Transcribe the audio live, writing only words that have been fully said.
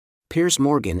Piers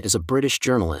Morgan is a British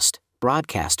journalist,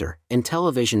 broadcaster, and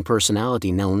television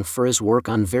personality known for his work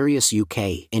on various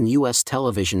UK and US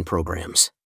television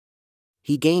programs.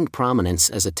 He gained prominence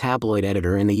as a tabloid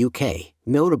editor in the UK,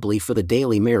 notably for the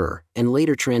Daily Mirror, and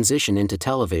later transitioned into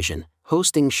television,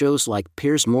 hosting shows like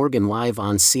Piers Morgan Live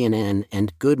on CNN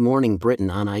and Good Morning Britain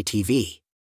on ITV.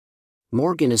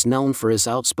 Morgan is known for his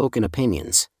outspoken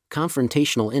opinions,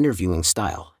 confrontational interviewing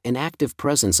style, and active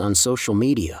presence on social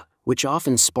media, which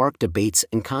often spark debates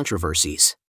and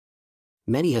controversies.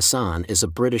 Mehdi Hasan is a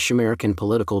British-American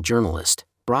political journalist,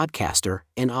 broadcaster,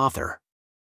 and author.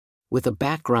 With a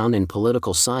background in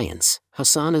political science,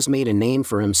 Hasan has made a name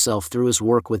for himself through his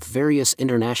work with various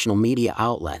international media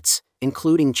outlets,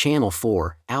 including Channel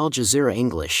 4, Al Jazeera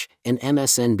English, and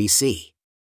MSNBC.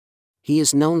 He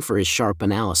is known for his sharp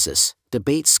analysis,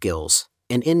 debate skills,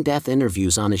 and in-depth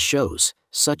interviews on his shows,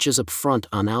 such as Upfront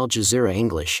on Al Jazeera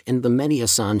English and The Mehdi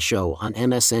Hasan Show on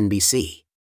MSNBC.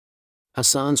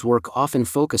 Hasan's work often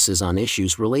focuses on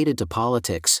issues related to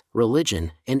politics,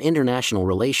 religion, and international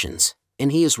relations,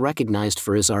 and he is recognized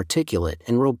for his articulate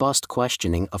and robust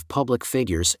questioning of public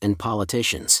figures and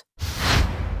politicians.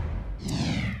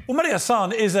 Well, Mehdi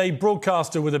Hasan is a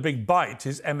broadcaster with a big bite.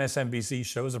 His MSNBC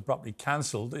show was abruptly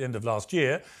cancelled at the end of last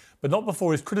year, but not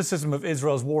before his criticism of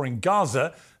Israel's war in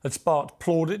Gaza had sparked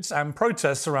plaudits and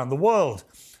protests around the world.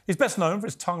 He's best known for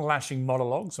his tongue-lashing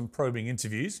monologues and probing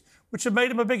interviews, which have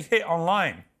made him a big hit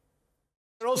online.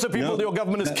 There are also people that your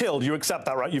government has killed. You accept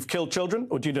that, right? You've killed children,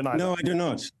 or do you deny that? No, I do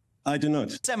not. I do not.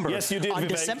 December. Yes, you did,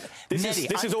 Vivek.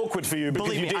 This is awkward for you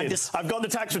because you did. I've got the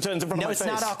tax returns in front of my face.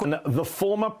 No, it's not awkward. The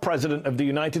former president of the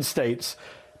United States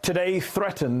today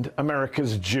threatened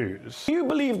America's Jews. Do you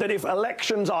believe that if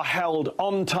elections are held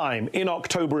on time in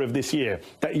October of this year,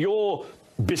 that your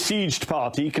besieged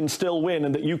party can still win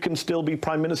and that you can still be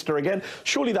prime minister again?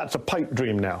 Surely that's a pipe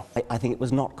dream now. I think it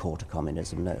was not core to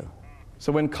communism, no.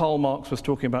 So when Karl Marx was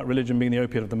talking about religion being the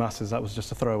opiate of the masses, that was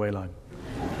just a throwaway line?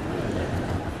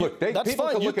 Look, that's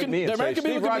fine. Look at me and say,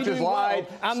 Steve Rogers lied,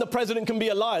 and the president can be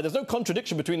a liar. There's no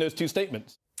contradiction between those two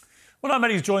statements. Well, now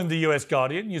Mehdi's joined the US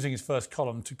Guardian, using his first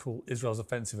column to call Israel's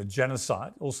offensive a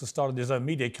genocide. Also started his own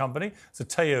media company,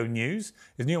 Zateo News.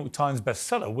 His New York Times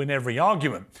bestseller, Win Every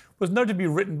Argument, was notably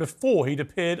written before he'd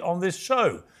appeared on this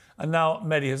show. And now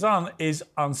Mehdi Hasan is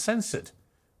uncensored.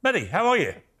 Mehdi, how are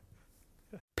you?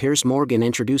 Piers Morgan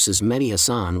introduces Mehdi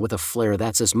Hasan with a flair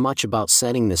that's as much about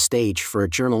setting the stage for a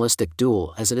journalistic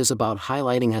duel as it is about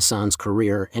highlighting Hasan's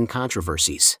career and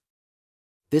controversies.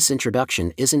 This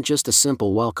introduction isn't just a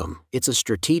simple welcome, it's a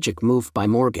strategic move by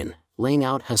Morgan, laying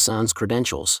out Hasan's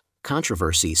credentials,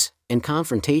 controversies, and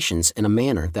confrontations in a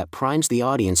manner that primes the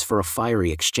audience for a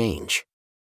fiery exchange.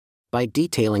 By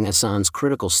detailing Hasan's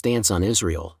critical stance on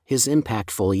Israel, his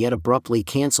impactful yet abruptly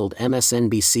cancelled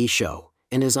MSNBC show,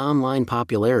 and his online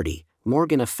popularity,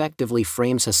 Morgan effectively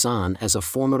frames Hasan as a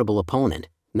formidable opponent,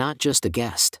 not just a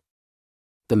guest.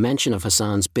 The mention of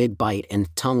Hasan's big bite and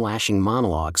tongue-lashing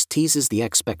monologues teases the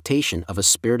expectation of a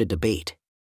spirited debate.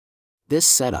 This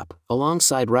setup,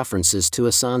 alongside references to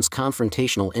Hasan's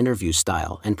confrontational interview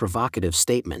style and provocative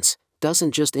statements,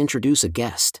 doesn't just introduce a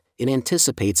guest, it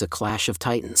anticipates a clash of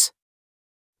titans.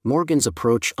 Morgan's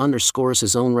approach underscores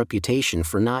his own reputation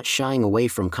for not shying away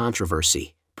from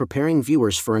controversy, preparing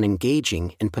viewers for an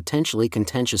engaging and potentially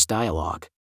contentious dialogue.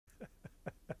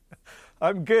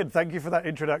 I'm good. Thank you for that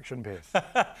introduction, Piers.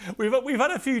 We've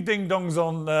had a few ding-dongs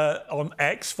on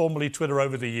X, formerly Twitter,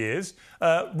 over the years.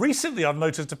 Recently, I've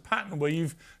noticed a pattern where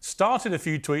you've started a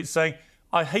few tweets saying,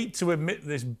 I hate to admit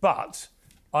this, but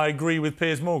I agree with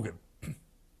Piers Morgan.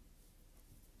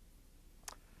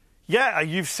 Yeah,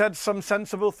 you've said some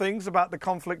sensible things about the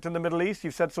conflict in the Middle East.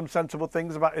 You've said some sensible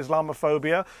things about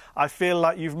Islamophobia. I feel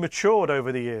like you've matured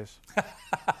over the years.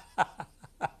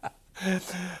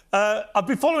 I've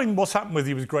been following what's happened with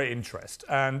you with great interest.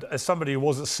 And as somebody who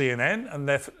was at CNN and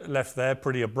left there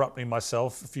pretty abruptly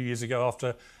myself a few years ago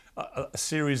after a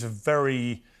series of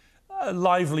very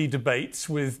lively debates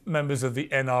with members of the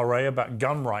NRA about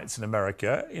gun rights in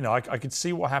America, you know, I could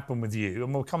see what happened with you,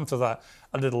 and we'll come to that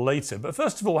a little later. But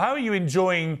first of all, how are you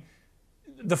enjoying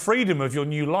the freedom of your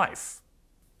new life?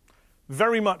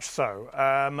 Very much so.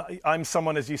 I'm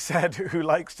someone, as you said, who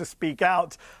likes to speak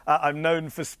out. I'm known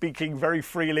for speaking very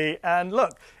freely. And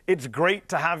look, it's great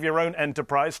to have your own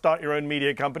enterprise, start your own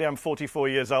media company. I'm 44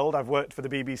 years old. I've worked for the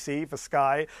BBC, for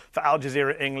Sky, for Al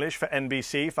Jazeera English, for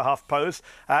NBC, for HuffPost.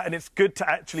 And it's good to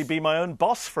actually be my own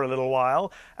boss for a little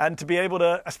while and to be able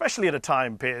to, especially at a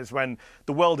time, Piers, when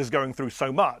the world is going through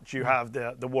so much. You have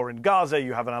the war in Gaza,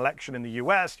 you have an election in the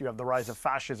US, you have the rise of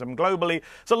fascism globally.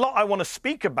 There's a lot I want to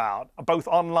speak about. both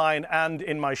online and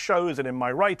in my shows and in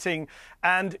my writing.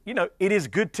 And, you know, it is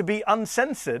good to be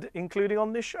uncensored, including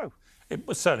on this show. It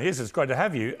certainly is. It's great to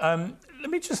have you. Let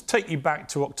me just take you back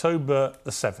to October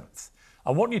the 7th.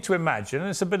 I want you to imagine, and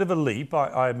it's a bit of a leap,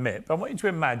 I admit, but I want you to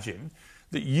imagine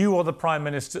that you are the Prime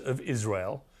Minister of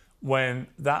Israel when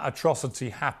that atrocity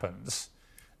happens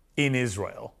in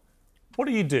Israel. What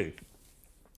do you do?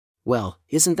 Well,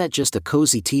 isn't that just a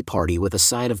cozy tea party with a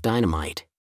side of dynamite?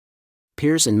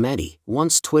 Piers and Mehdi,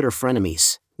 once Twitter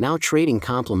frenemies, now trading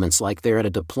compliments like they're at a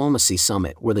diplomacy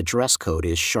summit where the dress code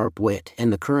is sharp wit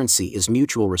and the currency is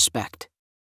mutual respect.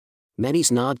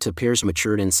 Mehdi's nod to Piers'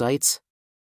 matured insights?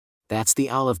 That's the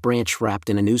olive branch wrapped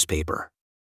in a newspaper.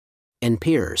 And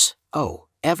Piers, oh,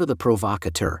 ever the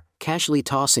provocateur, casually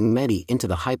tossing Mehdi into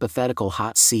the hypothetical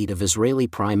hot seat of Israeli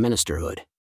prime ministerhood.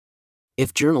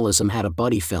 If journalism had a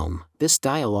buddy film, this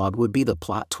dialogue would be the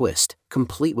plot twist,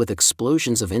 complete with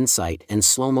explosions of insight and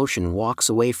slow-motion walks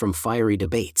away from fiery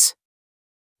debates.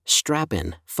 Strap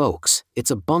in, folks,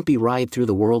 it's a bumpy ride through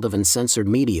the world of uncensored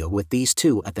media with these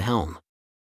two at the helm.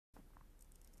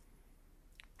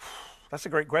 That's a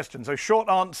great question. So short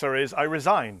answer is I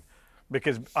resign,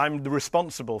 because I'm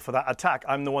responsible for that attack.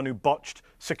 I'm the one who botched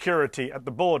security at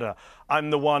the border. I'm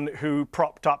the one who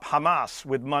propped up Hamas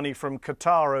with money from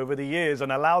Qatar over the years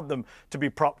and allowed them to be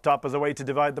propped up as a way to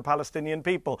divide the Palestinian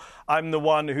people. I'm the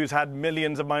one who's had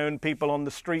millions of my own people on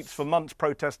the streets for months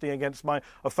protesting against my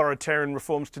authoritarian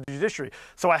reforms to the judiciary.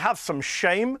 So I have some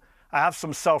shame, I have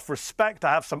some self-respect,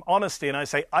 I have some honesty, and I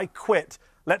say, I quit.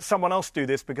 Let someone else do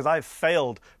this because I've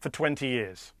failed for 20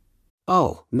 years.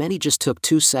 Oh, Mehdi just took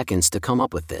 2 seconds to come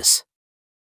up with this.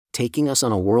 Taking us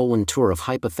on a whirlwind tour of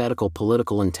hypothetical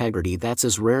political integrity that's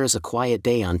as rare as a quiet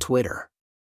day on Twitter.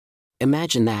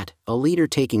 Imagine that, a leader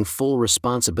taking full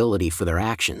responsibility for their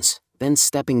actions, then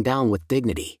stepping down with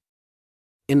dignity.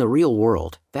 In the real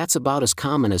world, that's about as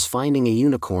common as finding a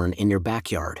unicorn in your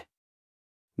backyard.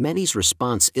 Mehdi's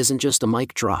response isn't just a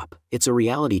mic drop, it's a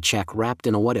reality check wrapped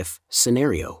in a what-if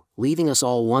scenario, leaving us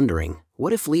all wondering,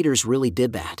 what if leaders really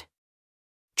did that?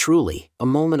 Truly, a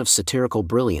moment of satirical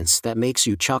brilliance that makes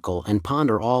you chuckle and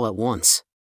ponder all at once.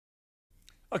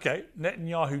 Okay,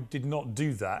 Netanyahu did not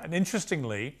do that. And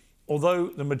interestingly, although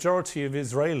the majority of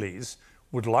Israelis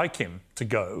would like him to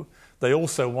go, they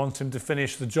also want him to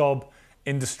finish the job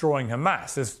in destroying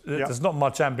Hamas. There's not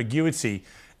much ambiguity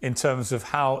in terms of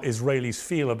how Israelis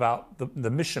feel about the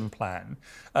mission plan.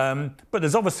 But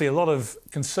there's obviously a lot of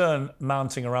concern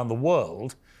mounting around the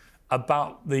world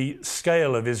about the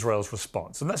scale of Israel's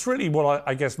response. And that's really what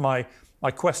I guess my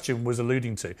question was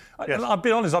alluding to. Yes. And I'll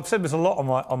be honest, I've said this a lot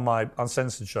on my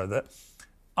Uncensored show, that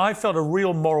I felt a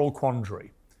real moral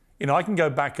quandary. You know, I can go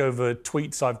back over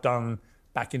tweets I've done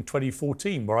back in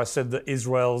 2014 where I said that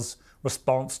Israel's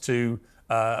response to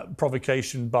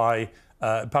provocation by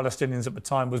Palestinians at the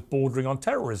time was bordering on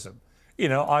terrorism. You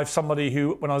know, I'm somebody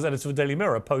who, when I was editor of the Daily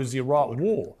Mirror, opposed the Iraq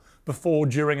War before,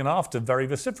 during and after very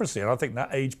vociferously. And I think that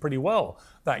aged pretty well,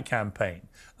 that campaign.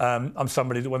 I'm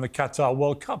somebody that when the Qatar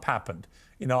World Cup happened,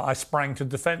 you know, I sprang to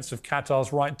defense of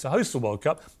Qatar's right to host the World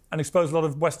Cup and exposed a lot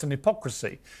of Western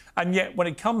hypocrisy. And yet when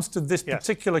it comes to this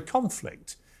particular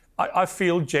conflict, I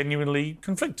feel genuinely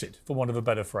conflicted, for want of a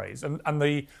better phrase. And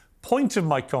the point of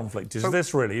my conflict is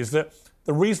this really, is that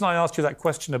the reason I asked you that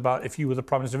question about if you were the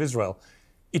Prime Minister of Israel,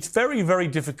 it's very, very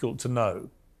difficult to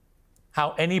know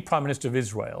how any Prime Minister of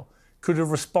Israel could have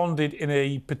responded in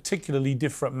a particularly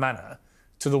different manner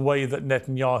to the way that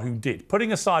Netanyahu did.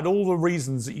 Putting aside all the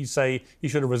reasons that you say he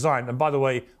should have resigned, and by the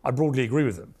way, I broadly agree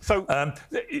with them. So,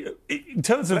 in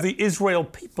terms of the Israel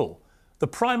people, the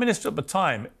Prime Minister at the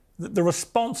time, the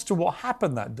response to what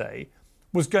happened that day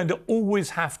was going to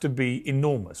always have to be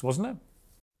enormous, wasn't it?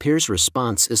 Piers'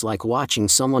 response is like watching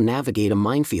someone navigate a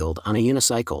minefield on a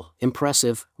unicycle,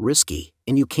 impressive, risky,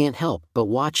 and you can't help but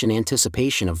watch in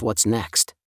anticipation of what's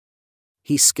next.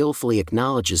 He skillfully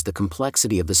acknowledges the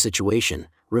complexity of the situation,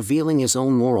 revealing his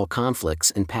own moral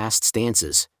conflicts and past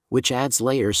stances, which adds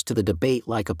layers to the debate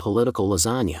like a political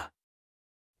lasagna.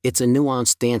 It's a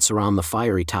nuanced dance around the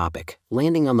fiery topic,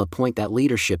 landing on the point that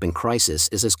leadership in crisis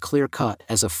is as clear-cut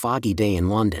as a foggy day in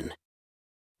London.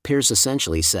 Piers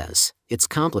essentially says, it's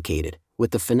complicated,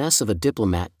 with the finesse of a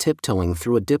diplomat tiptoeing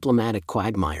through a diplomatic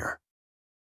quagmire.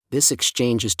 This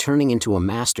exchange is turning into a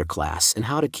masterclass in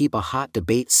how to keep a hot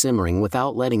debate simmering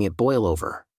without letting it boil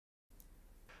over.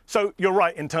 So you're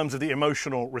right in terms of the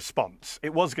emotional response.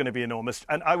 It was going to be enormous.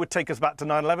 And I would take us back to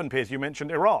 9/11, Piers. You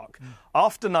mentioned Iraq.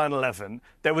 After 9/11,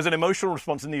 there was an emotional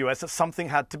response in the US that something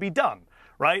had to be done.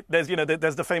 right? There's, you know,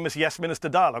 there's the famous Yes Minister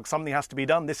dialogue. Something has to be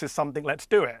done. This is something, let's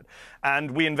do it. And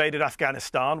we invaded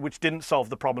Afghanistan, which didn't solve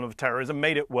the problem of terrorism,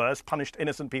 made it worse, punished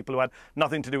innocent people who had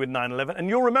nothing to do with 9/11. And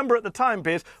you'll remember at the time,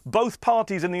 Piers, both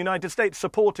parties in the United States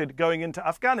supported going into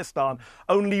Afghanistan.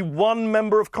 Only one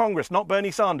member of Congress, not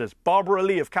Bernie Sanders, Barbara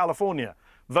Lee of California,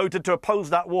 voted to oppose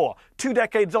that war. 2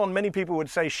 decades on, many people would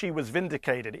say she was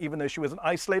vindicated, even though she was an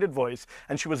isolated voice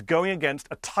and she was going against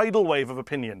a tidal wave of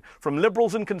opinion from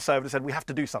liberals and conservatives said, we have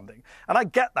to do something. And I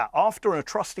get that. After an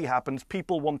atrocity happens,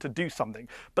 people want to do something.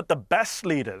 But the best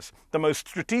leaders, the most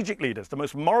strategic leaders, the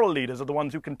most moral leaders are the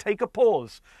ones who can take a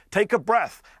pause, take a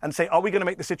breath and say, are we going to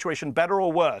make the situation better or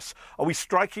worse? Are we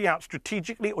striking out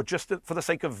strategically or just for the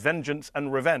sake of vengeance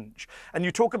and revenge? And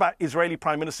you talk about Israeli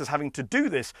prime ministers having to do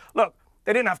this. Look,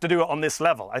 they didn't have to do it on this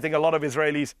level. I think a lot of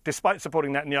Israelis, despite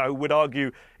supporting Netanyahu, would argue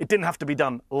it didn't have to be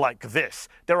done like this.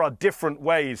 There are different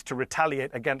ways to retaliate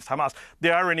against Hamas.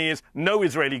 The irony is no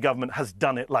Israeli government has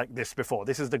done it like this before.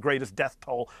 This is the greatest death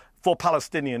toll for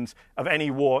Palestinians of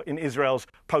any war in Israel's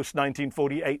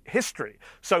post-1948 history.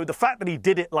 So the fact that he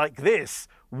did it like this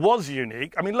was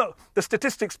unique. I mean, look, the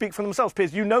statistics speak for themselves,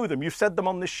 Piers. You know them. You've said them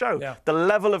on this show. Yeah. The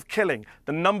level of killing,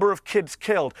 the number of kids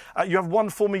killed. You have one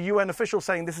former UN official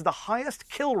saying this is the highest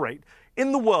kill rate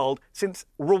in the world since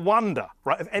Rwanda,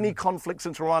 right, of any conflict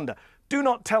since Rwanda. Do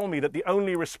not tell me that the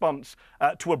only response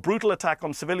to a brutal attack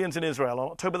on civilians in Israel on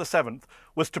October the 7th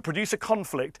was to produce a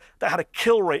conflict that had a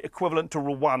kill rate equivalent to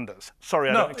Rwanda's. Sorry,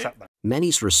 I don't accept that.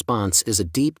 Mehdi's response is a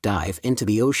deep dive into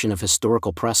the ocean of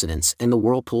historical precedents and the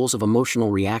whirlpools of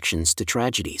emotional reactions to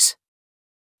tragedies.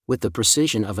 With the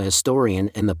precision of a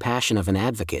historian and the passion of an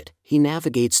advocate, he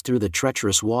navigates through the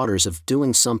treacherous waters of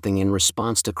doing something in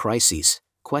response to crises,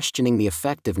 questioning the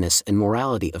effectiveness and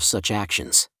morality of such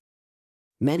actions.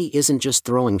 Mehdi isn't just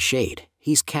throwing shade,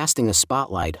 he's casting a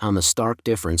spotlight on the stark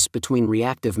difference between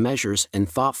reactive measures and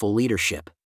thoughtful leadership.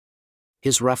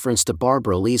 His reference to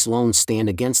Barbara Lee's lone stand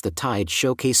against the tide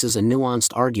showcases a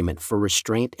nuanced argument for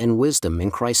restraint and wisdom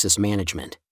in crisis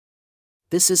management.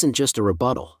 This isn't just a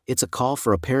rebuttal, it's a call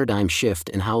for a paradigm shift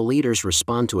in how leaders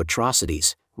respond to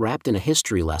atrocities, wrapped in a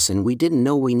history lesson we didn't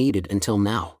know we needed until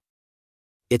now.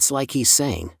 It's like he's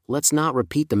saying, let's not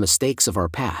repeat the mistakes of our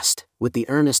past, with the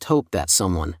earnest hope that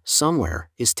someone, somewhere,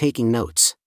 is taking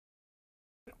notes.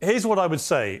 Here's what I would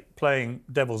say, playing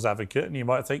devil's advocate, and you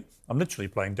might think, I'm literally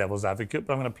playing devil's advocate,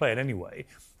 but I'm going to play it anyway,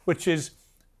 which is,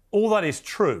 all that is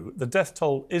true, the death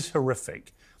toll is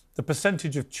horrific, the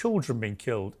percentage of children being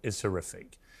killed is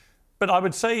horrific. But I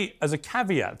would say, as a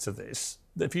caveat to this,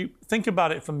 that if you think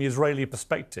about it from the Israeli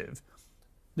perspective,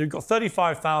 you've got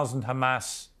 35,000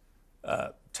 Hamas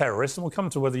terrorists, and we'll come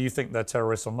to whether you think they're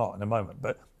terrorists or not in a moment,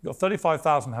 but you've got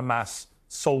 35,000 Hamas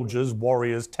soldiers,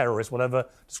 warriors, terrorists, whatever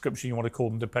description you want to call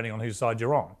them, depending on whose side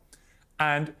you're on.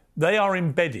 And they are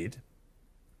embedded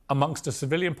amongst a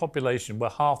civilian population where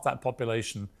half that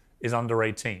population is under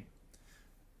 18.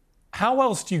 How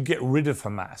else do you get rid of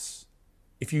Hamas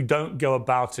if you don't go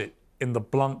about it in the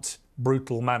blunt,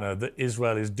 brutal manner that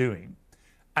Israel is doing?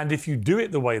 And if you do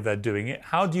it the way they're doing it,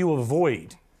 how do you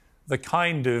avoid the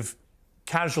kind of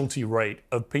casualty rate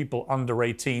of people under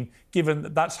 18, given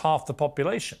that that's half the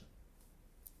population?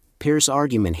 Piers'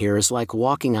 argument here is like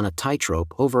walking on a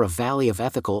tightrope over a valley of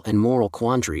ethical and moral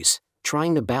quandaries,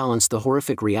 trying to balance the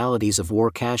horrific realities of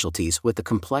war casualties with the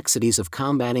complexities of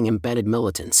combating embedded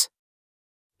militants.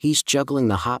 He's juggling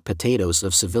the hot potatoes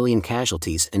of civilian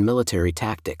casualties and military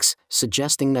tactics,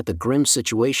 suggesting that the grim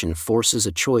situation forces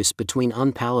a choice between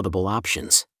unpalatable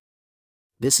options.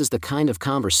 This is the kind of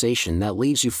conversation that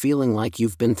leaves you feeling like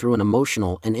you've been through an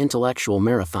emotional and intellectual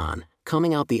marathon,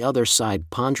 coming out the other side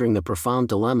pondering the profound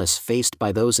dilemmas faced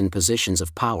by those in positions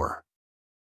of power.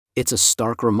 It's a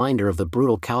stark reminder of the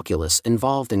brutal calculus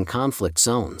involved in conflict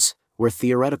zones, where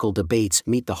theoretical debates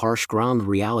meet the harsh ground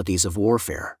realities of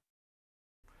warfare.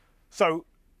 So,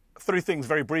 3 things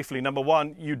very briefly. Number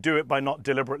one, you do it by not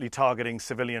deliberately targeting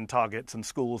civilian targets and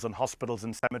schools and hospitals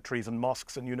and cemeteries and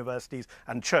mosques and universities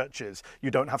and churches. You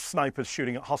don't have snipers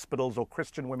shooting at hospitals or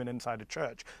Christian women inside a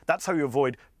church. That's how you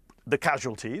avoid the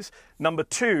casualties. Number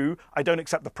 2, I don't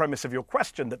accept the premise of your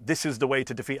question that this is the way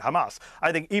to defeat Hamas.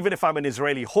 I think even if I'm an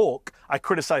Israeli hawk, I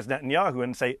criticize Netanyahu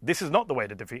and say, this is not the way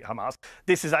to defeat Hamas.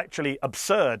 This is actually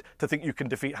absurd to think you can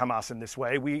defeat Hamas in this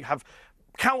way. We have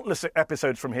countless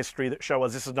episodes from history that show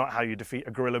us this is not how you defeat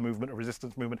a guerrilla movement, a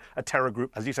resistance movement, a terror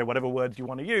group, as you say, whatever words you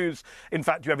want to use. In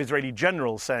fact, you have Israeli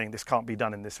generals saying this can't be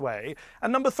done in this way.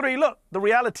 And number three, look, the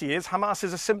reality is Hamas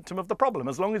is a symptom of the problem.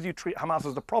 As long as you treat Hamas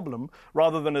as the problem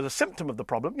rather than as a symptom of the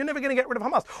problem, you're never going to get rid of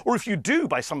Hamas. Or if you do,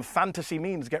 by some fantasy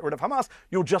means, get rid of Hamas,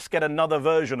 you'll just get another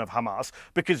version of Hamas,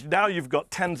 because now you've got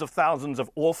tens of thousands of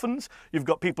orphans, you've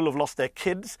got people who've lost their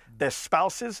kids, their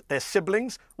spouses, their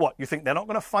siblings. What, you think they're not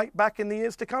going to fight back in the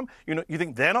years to come? You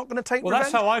think they're not going to take revenge? Well,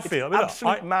 that's how I feel. It's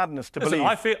absolute madness to believe.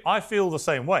 I feel the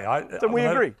same way. Then we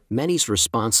agree. Mehdi's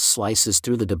response slices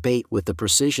through the debate with the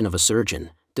precision of a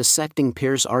surgeon, dissecting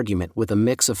Piers' argument with a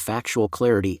mix of factual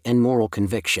clarity and moral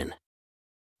conviction.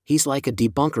 He's like a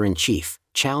debunker-in-chief,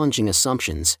 challenging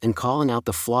assumptions and calling out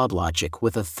the flawed logic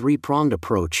with a three-pronged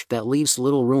approach that leaves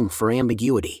little room for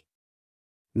ambiguity.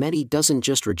 Mehdi doesn't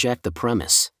just reject the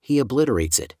premise, he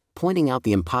obliterates it, pointing out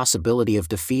the impossibility of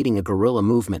defeating a guerrilla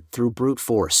movement through brute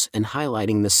force and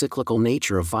highlighting the cyclical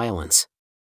nature of violence.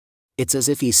 It's as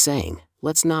if he's saying,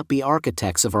 let's not be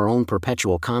architects of our own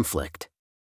perpetual conflict.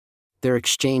 Their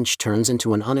exchange turns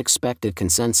into an unexpected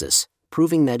consensus,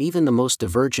 proving that even the most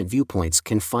divergent viewpoints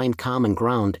can find common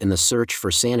ground in the search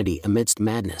for sanity amidst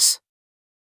madness.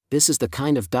 This is the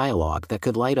kind of dialogue that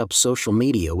could light up social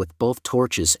media with both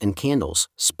torches and candles,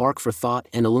 spark for thought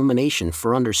and illumination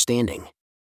for understanding.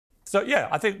 So, yeah,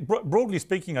 I think, broadly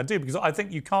speaking, I do, because I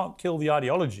think you can't kill the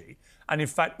ideology. And in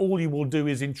fact, all you will do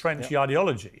is entrench the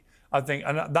ideology. I think,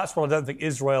 and that's what I don't think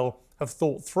Israel have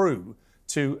thought through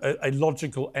to a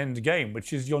logical end game,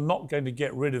 which is you're not going to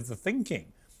get rid of the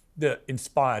thinking that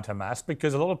inspired Hamas,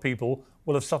 because a lot of people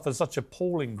will have suffered such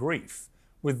appalling grief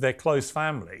with their close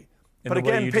family in the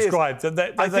way you described, that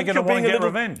they're going to want to get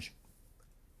revenge.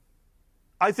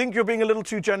 I think you're being a little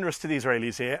too generous to the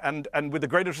Israelis here, and with the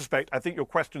greatest respect, I think your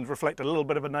questions reflect a little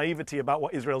bit of a naivety about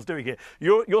what Israel's doing here.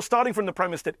 You're starting from the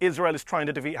premise that Israel is trying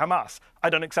to defeat Hamas. I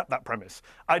don't accept that premise.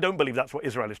 I don't believe that's what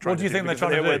Israel is trying to do. What do you think they're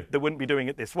trying to do? They wouldn't be doing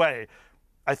it this way.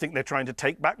 I think they're trying to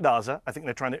take back Gaza. I think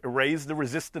they're trying to erase the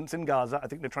resistance in Gaza. I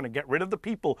think they're trying to get rid of the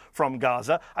people from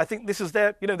Gaza. I think this is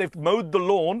their, they've mowed the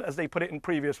lawn, as they put it in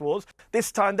previous wars.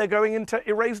 This time they're going in to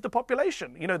erase the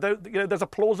population. There's a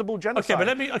plausible genocide. Okay, but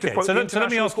let me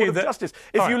ask you that.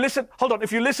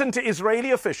 If you listen to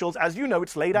Israeli officials, as you know,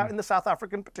 it's laid out in the South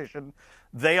African petition,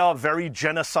 they are very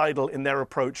genocidal in their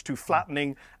approach to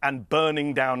flattening and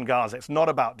burning down Gaza. It's not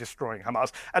about destroying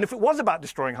Hamas. And if it was about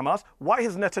destroying Hamas, why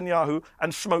has Netanyahu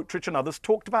and Smotrich and others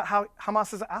talked about how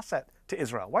Hamas is an asset to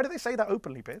Israel? Why do they say that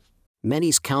openly, Piers?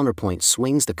 Mehdi's counterpoint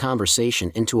swings the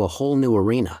conversation into a whole new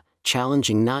arena,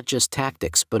 challenging not just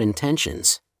tactics but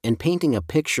intentions, and painting a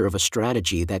picture of a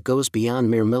strategy that goes beyond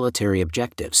mere military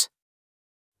objectives.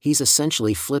 He's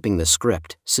essentially flipping the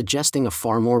script, suggesting a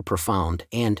far more profound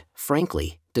and,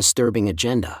 frankly, disturbing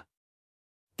agenda.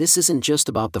 This isn't just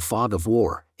about the fog of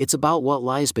war, it's about what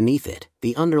lies beneath it,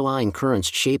 the underlying currents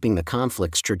shaping the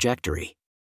conflict's trajectory.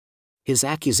 His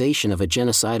accusation of a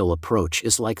genocidal approach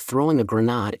is like throwing a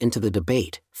grenade into the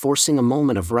debate, forcing a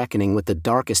moment of reckoning with the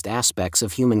darkest aspects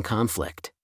of human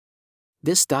conflict.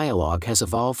 This dialogue has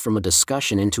evolved from a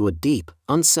discussion into a deep,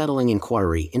 unsettling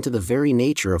inquiry into the very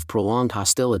nature of prolonged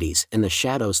hostilities and the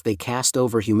shadows they cast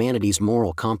over humanity's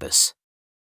moral compass.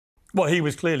 Well, he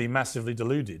was clearly massively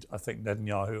deluded, I think,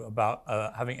 Netanyahu, about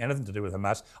having anything to do with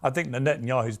Hamas. I think that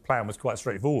Netanyahu's plan was quite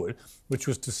straightforward, which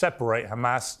was to separate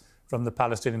Hamas from the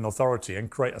Palestinian Authority and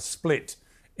create a split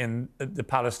in the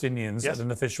Palestinians at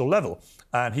an official level.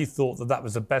 And he thought that that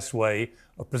was the best way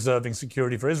of preserving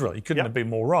security for Israel. He couldn't have been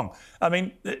more wrong. I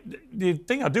mean, the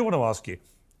thing I do want to ask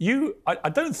you, I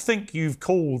don't think you've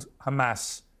called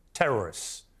Hamas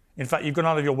terrorists. In fact, you've gone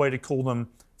out of your way to call them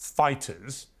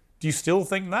fighters. Do you still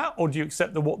think that, or do you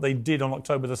accept that what they did on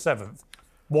October the 7th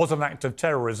was an act of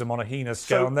terrorism on a heinous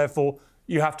scale, and therefore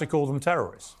you have to call them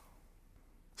terrorists?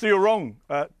 So you're wrong,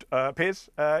 Piers.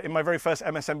 In my very first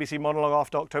MSNBC monologue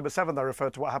after October 7th, I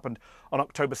referred to what happened on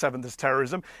October 7th as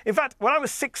terrorism. In fact, when I was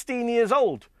 16 years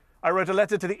old, I wrote a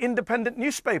letter to the Independent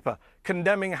newspaper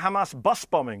condemning Hamas bus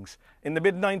bombings in the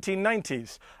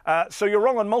mid-1990s. So you're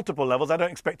wrong on multiple levels. I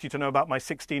don't expect you to know about my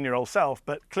 16-year-old self,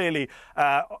 but clearly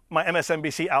my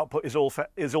MSNBC output is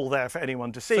all there for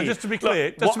anyone to see. So just to be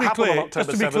clear, it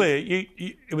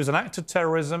was an act of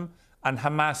terrorism, and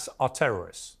Hamas are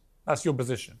terrorists. That's your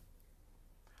position.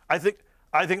 I think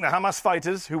the Hamas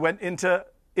fighters who went into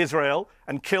Israel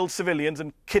and killed civilians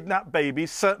and kidnapped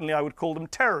babies, certainly I would call them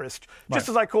terrorists. Just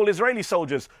as I call Israeli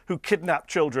soldiers who kidnap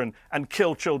children and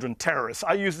kill children terrorists.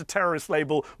 I use the terrorist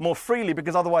label more freely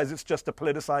because otherwise it's just a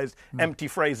politicized, empty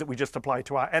phrase that we just apply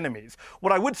to our enemies.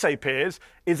 What I would say, Piers,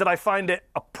 is that I find it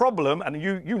a problem, and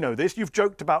you know this, you've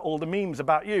joked about all the memes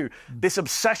about you, this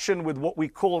obsession with what we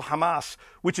call Hamas,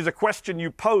 which is a question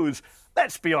you pose.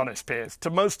 Let's be honest, Piers, to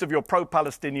most of your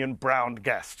pro-Palestinian brown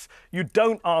guests. You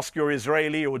don't ask your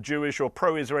Israeli or Jewish or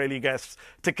pro-Israeli guests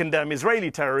to condemn Israeli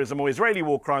terrorism or Israeli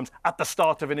war crimes at the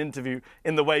start of an interview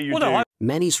in the way you do.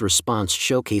 Mehdi's response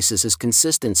showcases his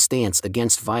consistent stance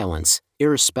against violence,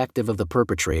 irrespective of the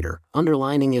perpetrator,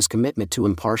 underlining his commitment to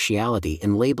impartiality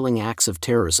in labeling acts of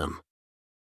terrorism.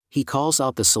 He calls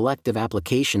out the selective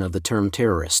application of the term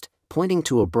terrorist, pointing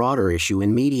to a broader issue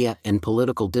in media and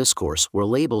political discourse where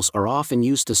labels are often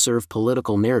used to serve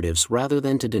political narratives rather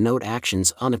than to denote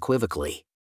actions unequivocally.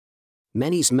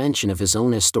 Mehdi's mention of his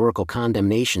own historical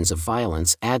condemnations of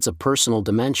violence adds a personal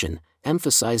dimension,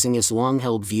 emphasizing his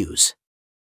long-held views.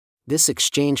 This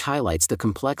exchange highlights the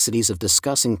complexities of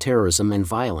discussing terrorism and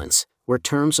violence, where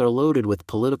terms are loaded with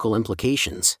political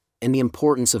implications, and the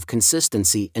importance of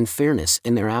consistency and fairness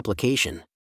in their application.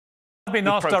 I've been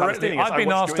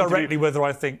asked directly whether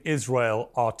I think Israel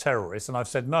are terrorists, and I've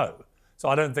said no. So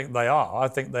I don't think they are. I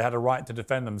think they had a right to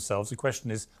defend themselves. The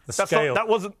question is the scale. That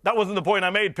wasn't the point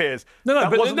I made, Piers.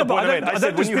 That wasn't the point I made. I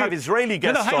said when you have Israeli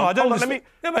guests on. Let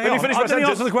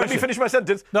me finish my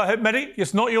sentence. No, Mehdi,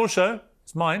 it's not your show.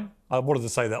 It's mine. I wanted to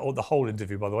say that the whole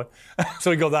interview, by the way. So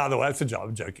we got that out of the way. That's a joke.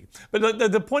 I'm joking.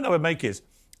 But the point I would make is,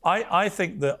 I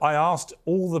think that I asked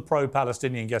all the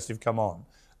pro-Palestinian guests who've come on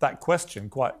that question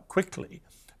quite quickly,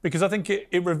 because I think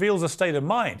it reveals a state of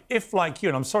mind. If, like you,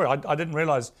 and I'm sorry, I didn't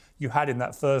realise you had in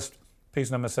that first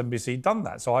piece on MSNBC done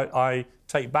that, so I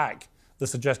take back the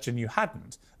suggestion you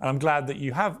hadn't, and I'm glad that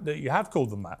you have called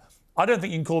them that. I don't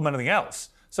think you can call them anything else.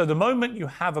 So the moment you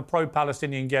have a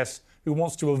pro-Palestinian guest who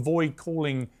wants to avoid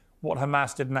calling what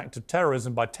Hamas did an act of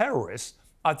terrorism by terrorists,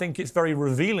 I think it's very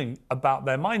revealing about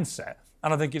their mindset,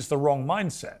 and I think it's the wrong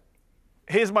mindset.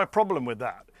 Here's my problem with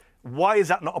that. Why is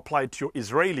that not applied to your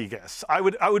Israeli guests? I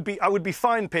would be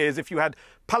fine, Piers, if you had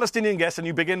Palestinian guests and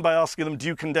you begin by asking them, do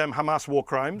you condemn Hamas war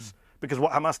crimes? Because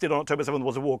what Hamas did on October 7th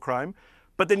was a war crime.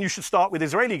 But then you should start with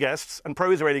Israeli guests and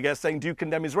pro-Israeli guests saying, do you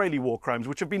condemn Israeli war crimes,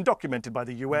 which have been documented by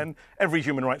the UN, every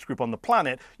human rights group on the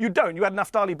planet? You don't. You had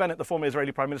Naftali Bennett, the former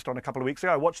Israeli Prime Minister, on a couple of weeks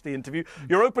ago. I watched the interview.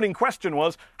 Your opening question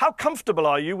was, how comfortable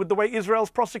are you with the way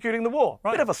Israel's prosecuting the war?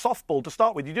 Right. Bit of a softball to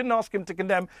start with. You didn't ask him to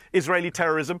condemn Israeli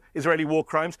terrorism, Israeli war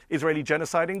crimes, Israeli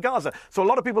genocide in Gaza. So a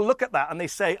lot of people look at that and they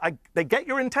say, they get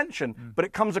your intention, but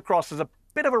it comes across as a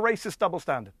bit of a racist double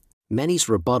standard. Mehdi's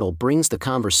rebuttal brings the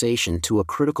conversation to a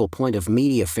critical point of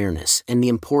media fairness and the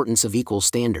importance of equal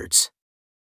standards.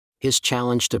 His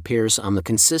challenge to Piers on the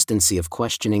consistency of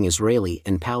questioning Israeli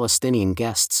and Palestinian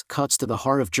guests cuts to the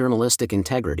heart of journalistic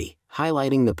integrity,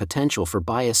 highlighting the potential for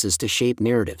biases to shape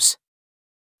narratives.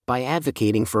 By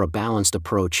advocating for a balanced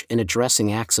approach in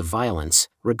addressing acts of violence,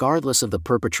 regardless of the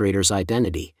perpetrator's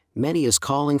identity, Mehdi is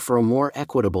calling for a more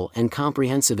equitable and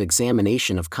comprehensive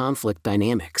examination of conflict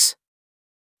dynamics.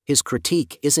 His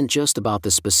critique isn't just about the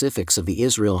specifics of the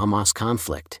Israel-Hamas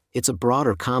conflict, it's a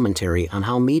broader commentary on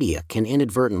how media can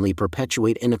inadvertently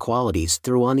perpetuate inequalities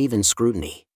through uneven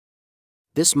scrutiny.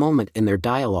 This moment in their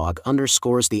dialogue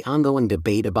underscores the ongoing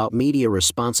debate about media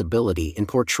responsibility in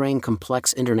portraying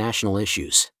complex international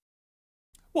issues.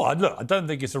 Well, look, I don't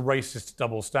think it's a racist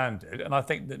double standard, and I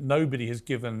think that nobody has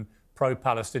given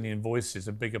pro-Palestinian voices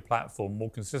a bigger platform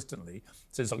more consistently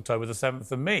since October the 7th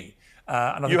than me.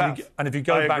 And if you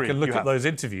go back and look at those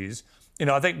interviews, you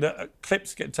know, I think that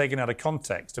clips get taken out of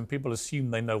context and people assume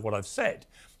they know what I've said.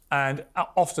 And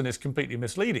often it's completely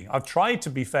misleading. I've tried to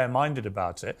be fair-minded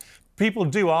about it. People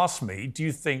do ask me, do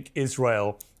you think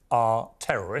Israel are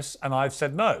terrorists? And I've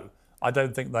said no. I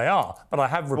don't think they are, but I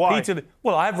have repeated. Why?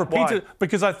 Well, I have repeated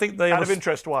because I think they. Out of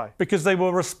interest, why? Because they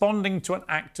were responding to an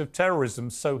act of terrorism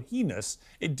so heinous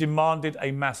it demanded a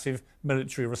massive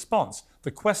military response. The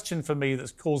question for me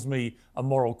that's caused me a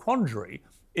moral quandary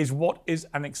is what is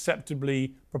an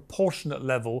acceptably proportionate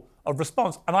level of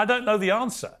response, and I don't know the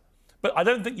answer. But I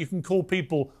don't think you can call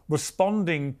people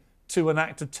responding to an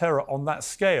act of terror on that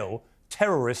scale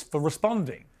terrorists for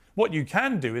responding. What you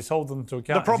can do is hold them to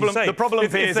account. The problem,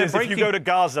 Piers, is if you go to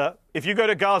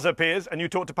Gaza, Piers, and you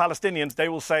talk to Palestinians, they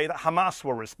will say that Hamas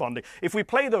were responding. If we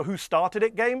play the who started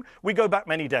it game, we go back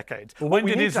many decades. Well, when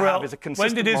did Israel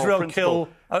kill?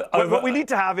 What we need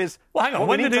to have is. Well, hang on.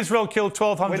 When did Israel kill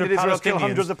 1,200 Palestinians? When did Israel kill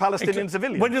hundreds of Palestinian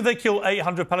civilians? When did they kill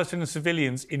 800 Palestinian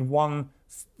civilians in one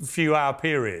few-hour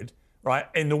period? right,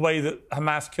 in the way that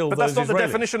Hamas killed but those Israelis. But that's not the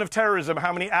definition of terrorism,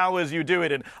 how many hours you do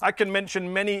it in. I can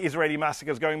mention many Israeli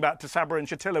massacres going back to Sabra and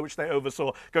Shatila, which they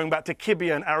oversaw, going back to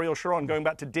Kibbutz and Ariel Sharon, going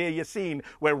back to Deir Yassin,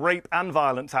 where rape and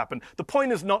violence happened. The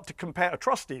point is not to compare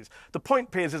atrocities. The point,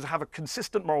 Piers, is to have a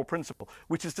consistent moral principle,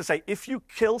 which is to say, if you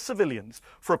kill civilians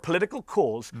for a political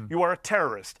cause, you are a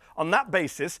terrorist. On that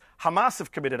basis, Hamas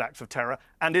have committed acts of terror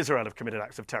and Israel have committed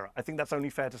acts of terror. I think that's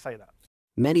only fair to say that.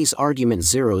 Mehdi's argument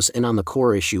zeroes in on the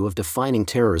core issue of defining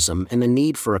terrorism and the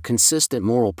need for a consistent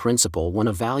moral principle when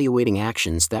evaluating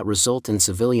actions that result in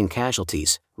civilian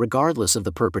casualties, regardless of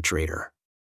the perpetrator.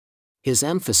 His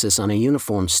emphasis on a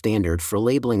uniform standard for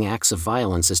labeling acts of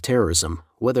violence as terrorism,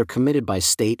 whether committed by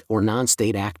state or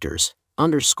non-state actors,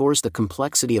 underscores the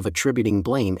complexity of attributing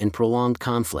blame in prolonged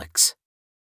conflicts.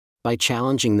 By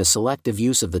challenging the selective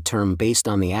use of the term based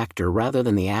on the actor rather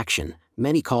than the action,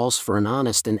 Mehdi calls for an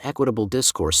honest and equitable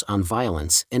discourse on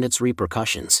violence and its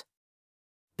repercussions.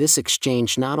 This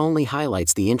exchange not only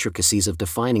highlights the intricacies of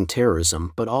defining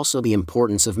terrorism but also the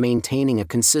importance of maintaining a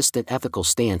consistent ethical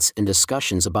stance in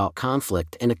discussions about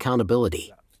conflict and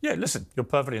accountability. Yeah, listen, you're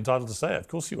perfectly entitled to say it, of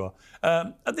course you are.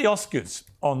 At the Oscars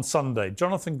on Sunday,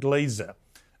 Jonathan Glazer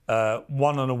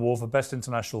won an award for Best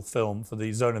International Film for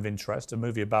The Zone of Interest, a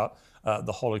movie about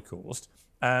the Holocaust.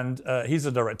 And he's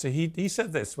a director. He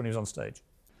said this when he was on stage.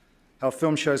 Our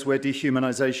film shows where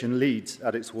dehumanization leads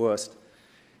at its worst.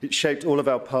 It shaped all of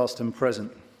our past and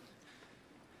present.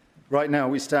 Right now,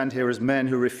 we stand here as men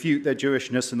who refute their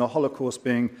Jewishness and the Holocaust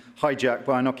being hijacked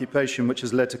by an occupation which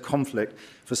has led to conflict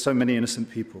for so many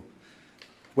innocent people.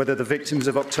 Whether the victims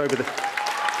of October the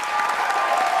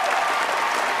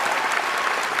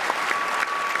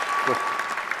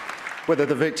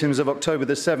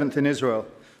 7th in Israel,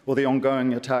 or the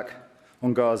ongoing attack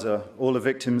on Gaza, all are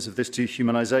victims of this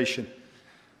dehumanization.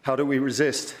 How do we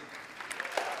resist?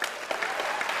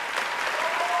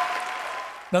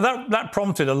 Now, that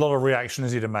prompted a lot of reaction,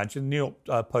 as you'd imagine. New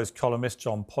York Post columnist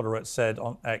John Poderet said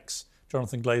on X,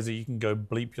 Jonathan Glazer, you can go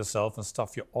bleep yourself and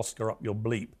stuff your Oscar up your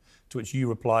bleep, to which you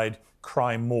replied,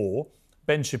 cry more.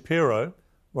 Ben Shapiro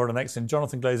wrote on X, in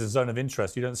Jonathan Glazer's Zone of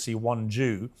Interest, you don't see one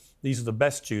Jew. These are the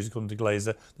best Jews, according to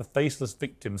Glazer, the faceless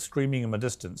victims screaming in the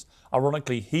distance.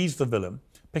 Ironically, he's the villain,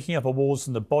 picking up awards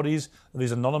from the bodies of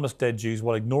these anonymous dead Jews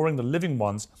while ignoring the living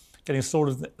ones getting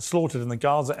slaughtered in the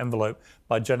Gaza envelope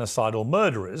by genocidal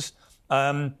murderers.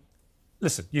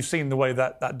 Listen, you've seen the way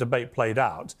that debate played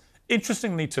out.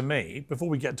 Interestingly to me, before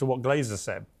we get to what Glazer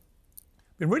said,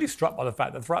 I've been really struck by the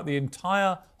fact that throughout the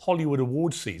entire Hollywood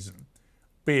award season,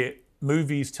 be it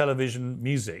movies, television,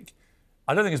 music,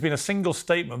 I don't think there's been a single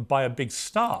statement by a big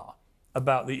star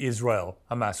about the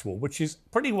Israel-Hamas war, which is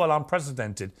pretty well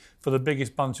unprecedented for the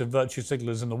biggest bunch of virtue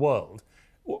signalers in the world.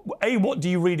 A, what do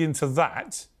you read into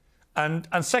that? And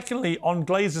secondly, on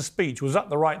Glazer's speech, was that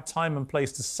the right time and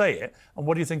place to say it? And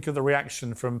what do you think of the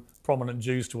reaction from prominent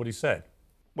Jews to what he said?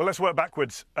 Well, let's work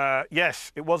backwards.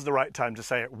 Yes, it was the right time to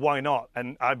say it. Why not?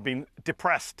 And I've been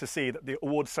depressed to see that the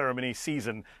award ceremony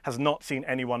season has not seen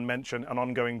anyone mention an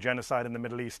ongoing genocide in the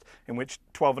Middle East in which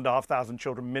 12,500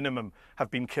 children minimum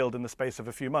have been killed in the space of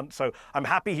a few months. So I'm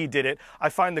happy he did it. I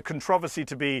find the controversy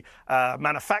to be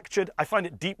manufactured. I find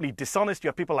it deeply dishonest. You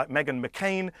have people like Meghan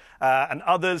McCain and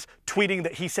others tweeting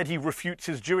that he said he refutes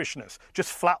his Jewishness.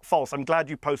 Just flat false. I'm glad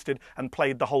you posted and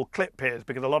played the whole clip, Piers,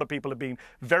 because a lot of people have been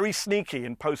very sneaky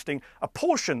in posting a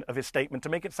portion of his statement to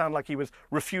make it sound like he was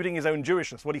refuting his own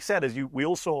Jewishness. What he said, as we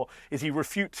all saw, is he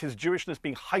refutes his Jewishness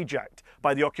being hijacked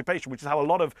by the occupation, which is how a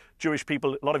lot of Jewish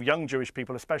people, a lot of young Jewish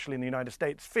people, especially in the United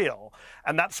States, feel.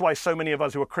 And that's why so many of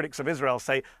us who are critics of Israel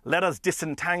say, let us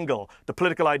disentangle the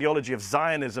political ideology of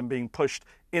Zionism being pushed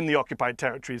in the occupied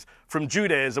territories from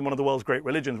Judaism, one of the world's great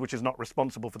religions, which is not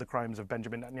responsible for the crimes of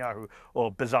Benjamin Netanyahu or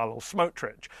Bezalel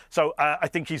Smotrich. So I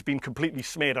think he's been completely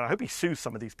smeared, and I hope he sues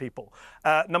some of these people.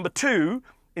 Number two,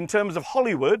 in terms of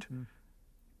Hollywood,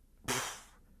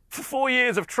 for 4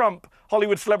 years of Trump,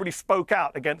 Hollywood celebrities spoke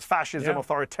out against fascism,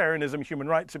 authoritarianism, human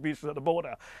rights abuses at the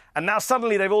border. And now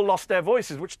suddenly they've all lost their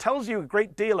voices, which tells you a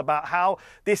great deal about how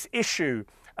this issue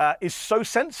is so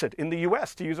censored in the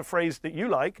US, to use a phrase that you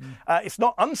like. It's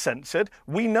not uncensored.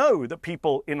 We know that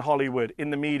people in Hollywood,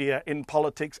 in the media, in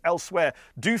politics, elsewhere,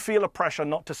 do feel a pressure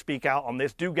not to speak out on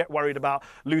this, do get worried about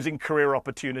losing career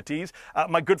opportunities.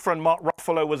 My good friend Mark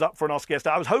Ruffalo was up for an Oscar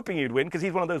yesterday. I was hoping he'd win because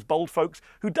he's one of those bold folks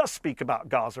who does speak about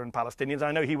Gaza and Palestinians.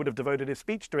 I know he would have devoted his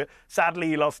speech to it. Sadly,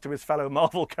 he lost to his fellow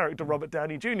Marvel character, Robert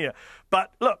Downey Jr.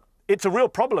 But look, it's a real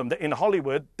problem that in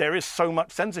Hollywood there is so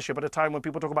much censorship at a time when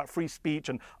people talk about free speech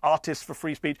and artists for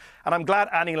free speech. And I'm glad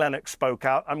Annie Lennox spoke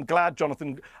out. I'm glad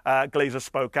Jonathan Glazer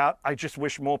spoke out. I just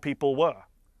wish more people were.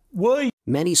 Were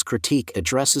Mehdi's critique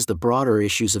addresses the broader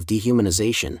issues of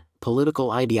dehumanization, political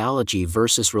ideology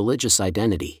versus religious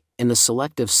identity, and the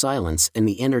selective silence in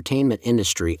the entertainment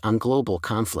industry on global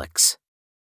conflicts.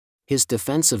 His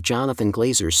defense of Jonathan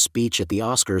Glazer's speech at the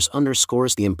Oscars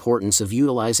underscores the importance of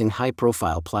utilizing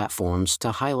high-profile platforms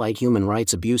to highlight human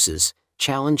rights abuses,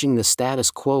 challenging the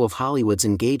status quo of Hollywood's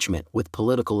engagement with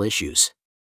political issues.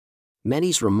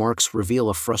 Mehdi's remarks reveal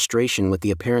a frustration with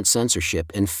the apparent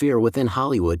censorship and fear within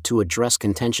Hollywood to address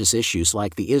contentious issues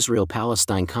like the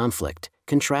Israel-Palestine conflict,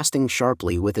 contrasting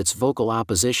sharply with its vocal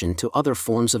opposition to other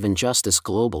forms of injustice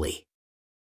globally.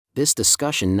 This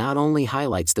discussion not only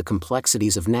highlights the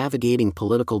complexities of navigating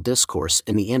political discourse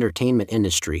in the entertainment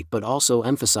industry but also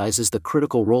emphasizes the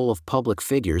critical role of public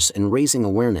figures in raising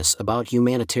awareness about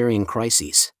humanitarian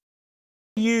crises.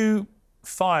 You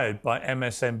fired by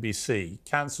MSNBC,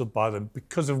 cancelled by them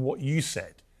because of what you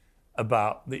said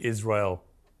about the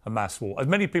Israel-Hamas war, as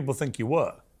many people think you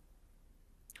were.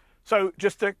 So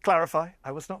just to clarify,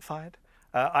 I was not fired.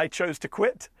 I chose to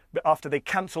quit after they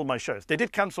cancelled my shows. They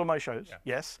did cancel my shows,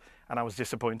 yes, and I was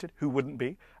disappointed. Who wouldn't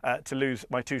be to lose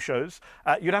my 2 shows?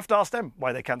 You'd have to ask them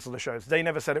why they cancelled the shows. They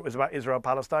never said it was about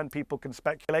Israel-Palestine. People can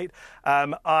speculate.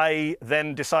 I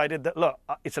then decided that, look,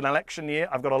 it's an election year.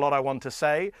 I've got a lot I want to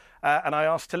say, and I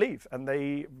asked to leave. And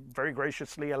they very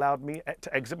graciously allowed me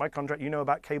to exit my contract. You know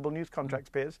about cable news contracts,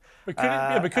 Piers. But could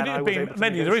it have been,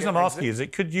 Mehdi, the reason I'm asking is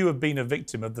that could you have been a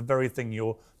victim of the very thing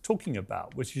you're talking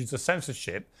about, which is the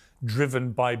censorship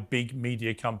driven by big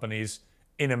media companies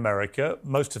in America,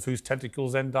 most of whose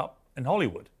tentacles end up in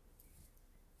Hollywood?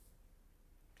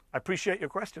 I appreciate your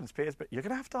questions, Piers, but you're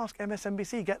going to have to ask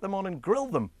MSNBC, get them on and grill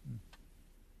them.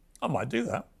 I might do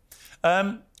that.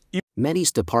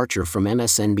 Mehdi's departure from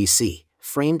MSNBC,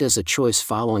 framed as a choice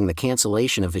following the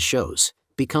cancellation of his shows,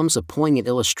 becomes a poignant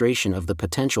illustration of the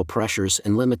potential pressures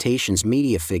and limitations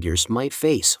media figures might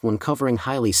face when covering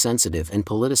highly sensitive and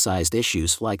politicized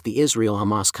issues like the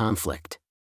Israel-Hamas conflict.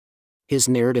 His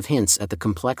narrative hints at the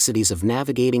complexities of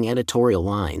navigating editorial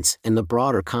lines and the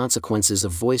broader consequences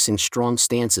of voicing strong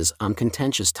stances on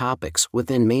contentious topics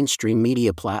within mainstream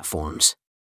media platforms.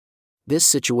 This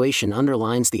situation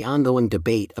underlines the ongoing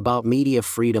debate about media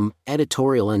freedom,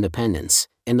 editorial independence,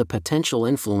 and the potential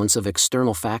influence of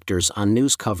external factors on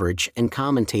news coverage and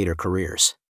commentator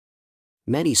careers.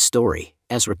 Mehdi's story,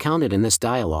 as recounted in this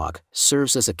dialogue,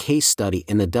 serves as a case study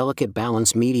in the delicate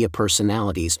balance media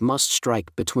personalities must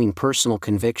strike between personal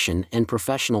conviction and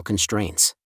professional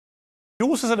constraints. You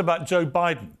also said about Joe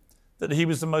Biden that he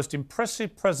was the most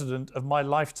impressive president of my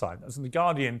lifetime. That was in The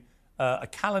Guardian a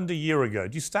calendar year ago.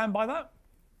 Do you stand by that?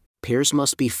 Piers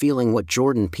must be feeling what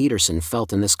Jordan Peterson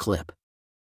felt in this clip.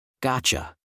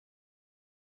 Gotcha.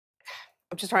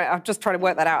 I'm just trying to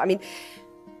work that out. I mean,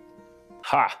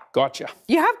 ha, gotcha.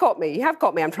 You have got me. You have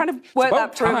got me. I'm trying to work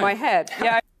that through in my head.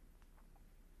 Yeah.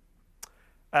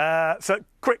 So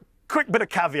quick bit of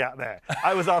caveat there.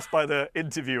 I was asked by the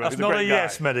interviewer. That's not a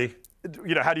yes, Mehdi.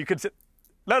 You know, how do you consider?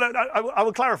 No. I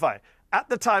will clarify. At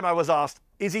the time, I was asked,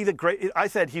 is he the great? I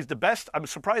said he's the best. I'm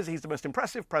surprised he's the most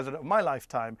impressive president of my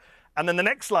lifetime. And then the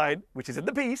next slide, which is in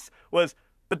the piece, was,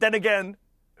 but then again,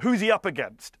 who's he up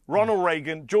against? Ronald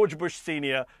Reagan, George Bush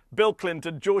Sr., Bill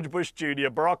Clinton, George Bush Jr.,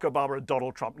 Barack Obama, and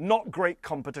Donald Trump. Not great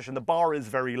competition. The bar is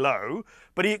very low,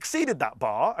 but he exceeded that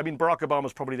bar. I mean, Barack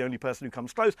Obama's probably the only person who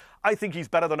comes close. I think he's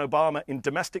better than Obama in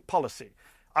domestic policy.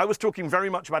 I was talking very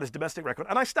much about his domestic record,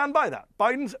 and I stand by that.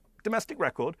 Biden's domestic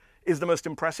record is the most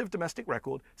impressive domestic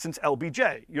record since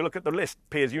LBJ. You look at the list,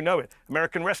 Piers, you know it.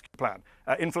 American Rescue Plan,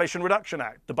 Inflation Reduction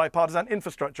Act, the Bipartisan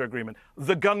Infrastructure Agreement,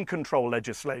 the gun control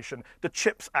legislation, the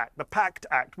CHIPS Act, the PACT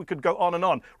Act. We could go on and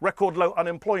on. Record low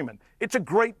unemployment. It's a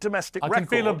great domestic record. I can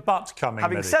feel a but coming,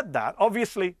 Having said that,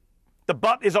 obviously, the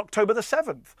but is October the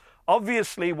 7th.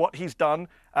 Obviously, what he's done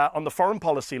on the foreign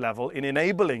policy level in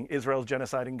enabling Israel's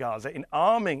genocide in Gaza, in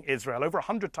arming Israel over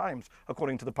 100 times,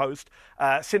 according to the Post,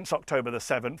 since October the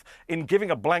 7th, in giving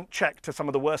a blank check to some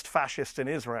of the worst fascists in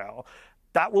Israel,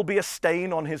 that will be a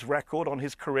stain on his record, on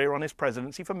his career, on his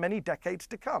presidency for many decades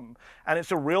to come. And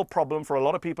it's a real problem for a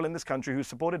lot of people in this country who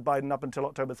supported Biden up until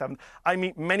October 7th. I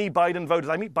meet many Biden voters.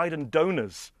 I meet Biden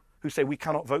donors who say we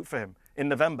cannot vote for him in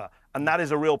November. And that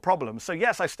is a real problem. So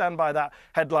yes, I stand by that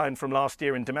headline from last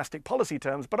year in domestic policy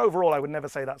terms, but overall I would never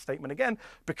say that statement again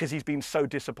because he's been so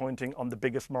disappointing on the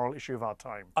biggest moral issue of our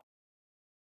time.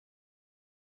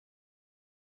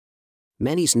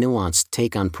 Mehdi's nuanced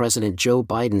take on President Joe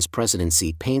Biden's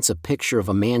presidency paints a picture of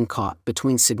a man caught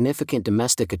between significant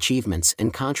domestic achievements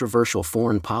and controversial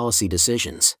foreign policy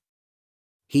decisions.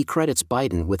 He credits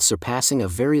Biden with surpassing a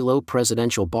very low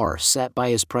presidential bar set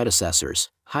by his predecessors,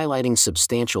 highlighting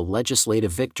substantial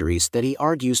legislative victories that he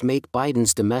argues make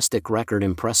Biden's domestic record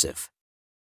impressive.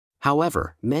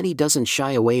 However, Mehdi doesn't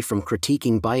shy away from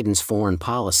critiquing Biden's foreign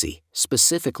policy,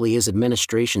 specifically his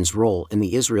administration's role in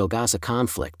the Israel-Gaza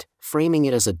conflict, framing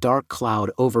it as a dark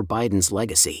cloud over Biden's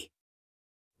legacy.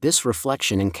 This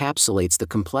reflection encapsulates the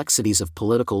complexities of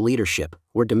political leadership,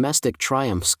 where domestic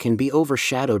triumphs can be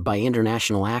overshadowed by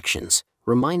international actions,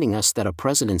 reminding us that a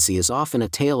presidency is often a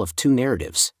tale of two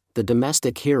narratives, the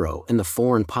domestic hero and the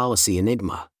foreign policy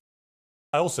enigma.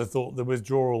 I also thought the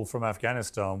withdrawal from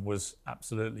Afghanistan was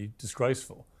absolutely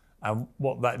disgraceful, and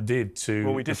what that did to...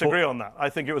 Well, we disagree on that. I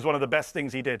think it was one of the best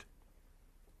things he did.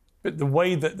 But the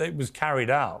way that it was carried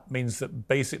out means that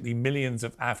basically millions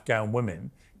of Afghan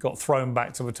women got thrown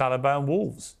back to the Taliban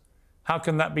wolves. How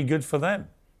can that be good for them?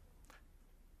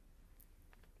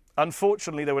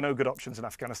 Unfortunately, there were no good options in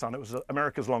Afghanistan. It was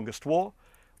America's longest war.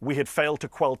 We had failed to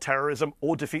quell terrorism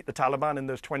or defeat the Taliban in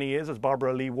those 20 years, as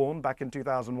Barbara Lee warned back in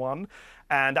 2001.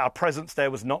 And our presence there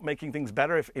was not making things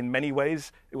better. If in many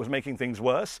ways, it was making things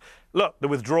worse. Look, the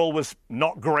withdrawal was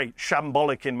not great,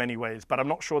 shambolic in many ways, but I'm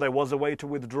not sure there was a way to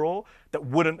withdraw that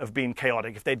wouldn't have been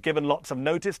chaotic. If they'd given lots of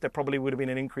notice, there probably would have been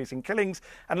an increase in killings.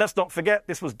 And let's not forget,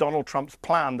 this was Donald Trump's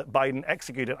plan that Biden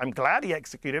executed. I'm glad he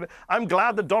executed it. I'm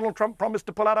glad that Donald Trump promised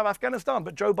to pull out of Afghanistan,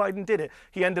 but Joe Biden did it.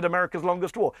 He ended America's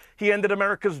longest war. He ended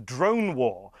America's drone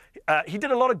war. He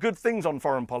did a lot of good things on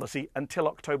foreign policy until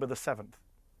October the 7th.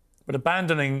 But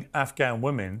abandoning Afghan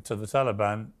women to the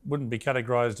Taliban wouldn't be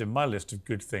categorized in my list of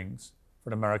good things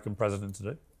for an American president to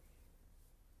do.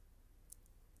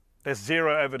 There's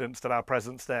zero evidence that our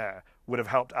presence there would have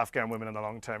helped Afghan women in the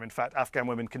long term. In fact, Afghan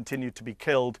women continued to be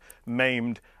killed,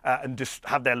 maimed, and just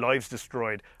have their lives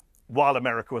destroyed while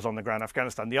America was on the ground in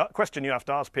Afghanistan. The question you have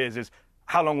to ask, Piers, is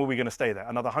how long were we going to stay there?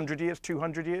 Another 100 years,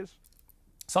 200 years?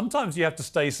 Sometimes you have to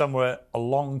stay somewhere a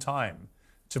long time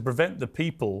to prevent the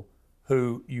people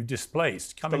who you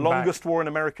displaced coming back. The longest war in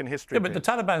American history. Yeah, but the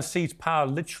Taliban seized power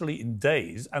literally in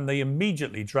days, and they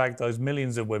immediately dragged those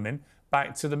millions of women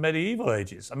back to the medieval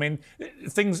ages. I mean,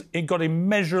 it got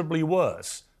immeasurably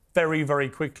worse very, very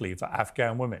quickly for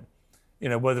Afghan women. You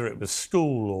know, whether it was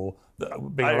school or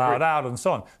being allowed out and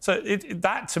so on. So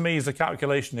that, to me, is a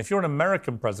calculation. If you're an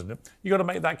American president, you've got to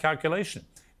make that calculation.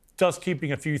 Does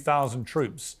keeping a few thousand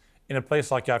troops in a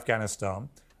place like Afghanistan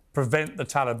prevent the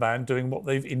Taliban doing what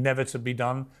they've inevitably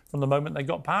done from the moment they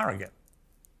got power again?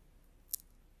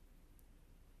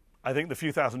 I think the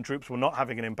few thousand troops were not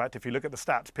having an impact. If you look at the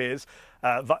stats, Piers,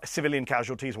 civilian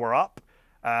casualties were up.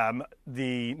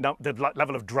 The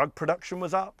level of drug production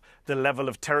was up. The level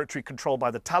of territory control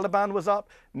by the Taliban was up.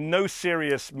 No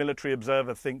serious military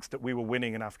observer thinks that we were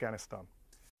winning in Afghanistan.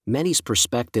 Mehdi's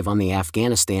perspective on the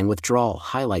Afghanistan withdrawal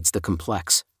highlights the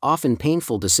complex, often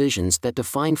painful decisions that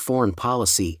define foreign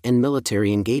policy and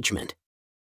military engagement.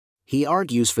 He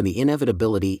argues for the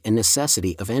inevitability and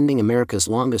necessity of ending America's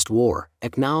longest war,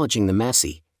 acknowledging the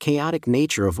messy, chaotic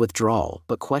nature of withdrawal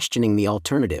but questioning the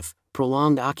alternative,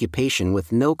 prolonged occupation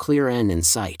with no clear end in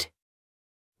sight.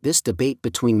 This debate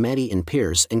between Mehdi and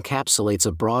Piers encapsulates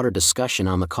a broader discussion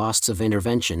on the costs of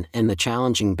intervention and the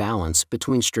challenging balance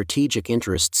between strategic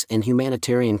interests and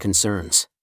humanitarian concerns.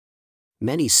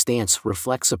 Mehdi's stance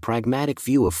reflects a pragmatic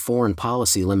view of foreign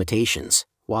policy limitations,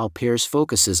 while Piers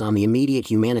focuses on the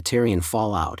immediate humanitarian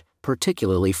fallout,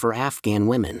 particularly for Afghan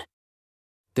women.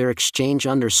 Their exchange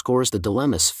underscores the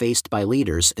dilemmas faced by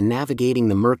leaders in navigating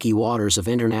the murky waters of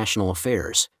international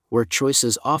affairs, where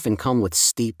choices often come with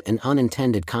steep and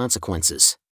unintended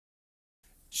consequences.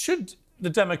 Should the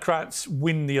Democrats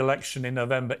win the election in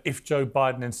November if Joe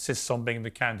Biden insists on being the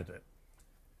candidate?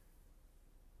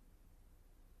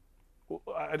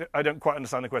 I don't quite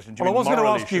understand the question. Well, I was going to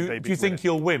ask you, do you think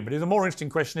he'll win? But the more interesting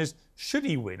question is, should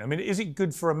he win? I mean, is it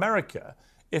good for America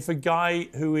if a guy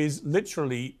who is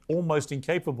literally almost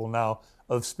incapable now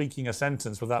of speaking a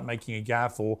sentence without making a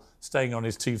gaffe or staying on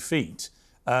his 2 feet,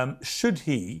 should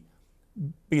he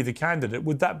be the candidate?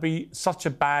 Would that be such a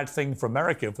bad thing for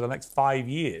America for the next 5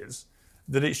 years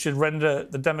that it should render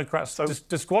the Democrats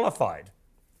disqualified?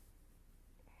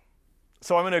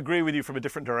 So I'm going to agree with you from a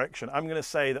different direction. I'm going to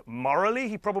say that morally,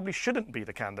 he probably shouldn't be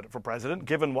the candidate for president,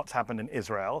 given what's happened in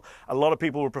Israel. A lot of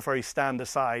people would prefer he stand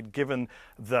aside, given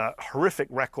the horrific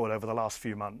record over the last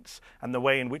few months and the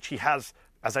way in which he has,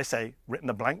 as I say, written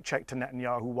a blank check to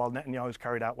Netanyahu while Netanyahu's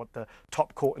carried out what the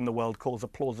top court in the world calls a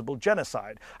plausible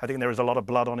genocide. I think there is a lot of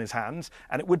blood on his hands,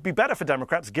 and it would be better for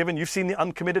Democrats, given you've seen the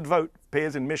uncommitted vote,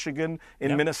 Piers, in Michigan,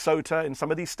 in Minnesota, in some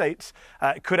of these states.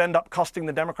 It could end up costing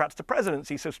the Democrats the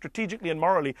presidency, so strategically and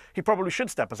morally, he probably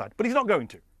should step aside, but he's not going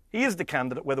to. He is the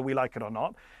candidate, whether we like it or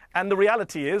not. And the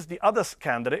reality is the other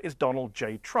candidate is Donald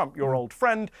J. Trump, your old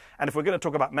friend. And if we're going to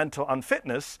talk about mental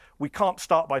unfitness, we can't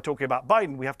start by talking about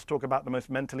Biden. We have to talk about the most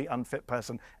mentally unfit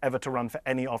person ever to run for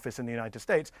any office in the United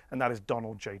States, and that is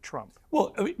Donald J. Trump.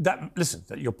 Well, I mean, listen,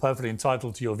 you're perfectly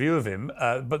entitled to your view of him,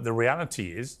 but the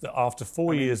reality is that after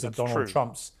 4 years of Donald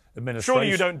Trump's administration... Surely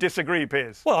you don't disagree,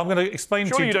 Piers. Well, I'm going to explain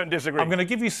to you... Surely you don't disagree. I'm going to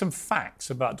give you some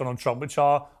facts about Donald Trump, which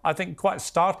are, I think, quite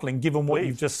startling given what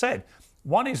you've just said.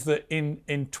 One is that in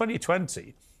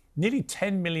 2020, nearly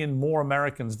 10 million more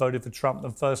Americans voted for Trump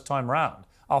than first time round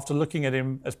after looking at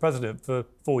him as president for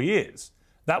 4 years.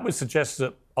 That would suggest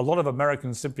that a lot of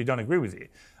Americans simply don't agree with you.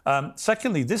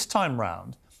 Secondly, this time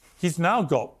round, he's now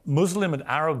got Muslim and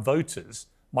Arab voters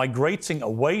migrating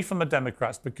away from the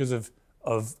Democrats because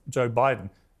of Joe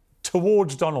Biden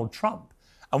towards Donald Trump.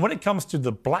 And when it comes to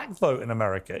the black vote in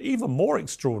America, even more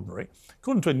extraordinary,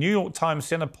 according to a New York Times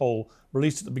Siena poll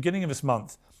released at the beginning of this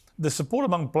month, the support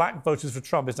among black voters for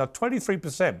Trump is now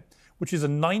 23%, which is a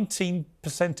 19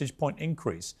 percentage point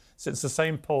increase since the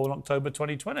same poll in October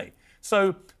 2020.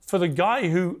 So for the guy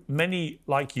who many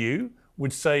like you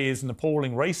would say is an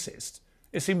appalling racist,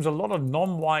 it seems a lot of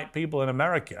non-white people in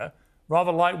America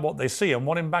rather like what they see and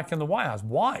want him back in the White House.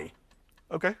 Why?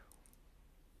 Okay.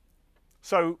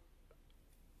 So,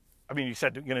 I mean, you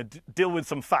said you're going to deal with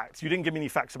some facts. You didn't give me any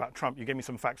facts about Trump. You gave me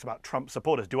some facts about Trump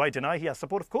supporters. Do I deny he has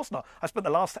support? Of course not. I spent the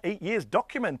last 8 years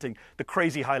documenting the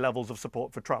crazy high levels of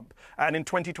support for Trump. And in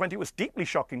 2020, it was deeply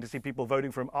shocking to see people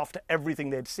voting for him after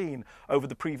everything they'd seen over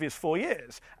the previous 4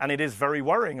 years. And it is very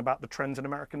worrying about the trends in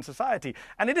American society.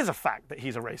 And it is a fact that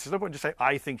he's a racist. I won't just say,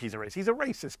 I think he's a racist. He's a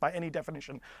racist by any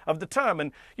definition of the term.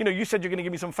 And, you know, you said you're going to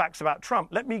give me some facts about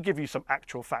Trump. Let me give you some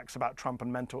actual facts about Trump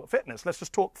and mental fitness. Let's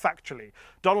just talk factually.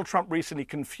 Donald Trump recently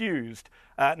confused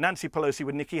Nancy Pelosi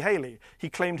with Nikki Haley. He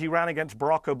claimed he ran against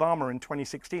Barack Obama in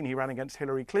 2016. He ran against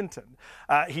Hillary Clinton.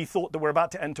 He thought that we're about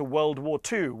to enter World War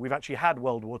II. We've actually had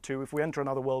World War II. If we enter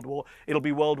another World War, it'll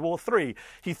be World War III.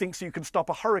 He thinks you can stop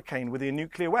a hurricane with a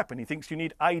nuclear weapon. He thinks you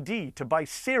need ID to buy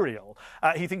cereal.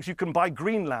 He thinks you can buy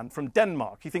Greenland from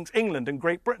Denmark. He thinks England and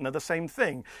Great Britain are the same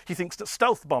thing. He thinks that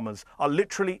stealth bombers are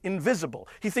literally invisible.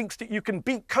 He thinks that you can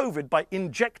beat COVID by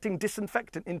injecting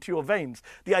disinfectant into your veins.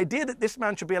 The idea that this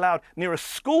man should be allowed near a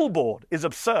school board is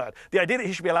absurd. The idea that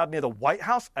he should be allowed near the White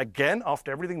House, again,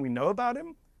 after everything we know about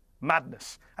him,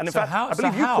 madness. And in fact, I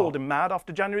believe you called him mad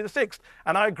after January the 6th.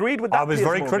 And I agreed with that. I was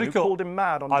very critical. You called him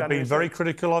mad on January 6th. I've been very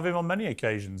critical of him on many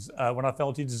occasions when I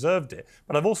felt he deserved it.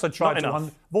 But I've also tried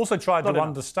to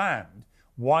understand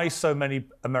why so many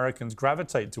Americans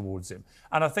gravitate towards him.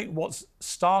 And I think what's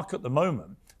stark at the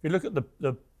moment, if you look at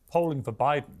the polling for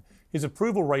Biden, his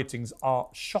approval ratings are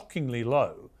shockingly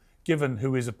low, given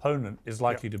who his opponent is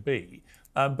likely to be.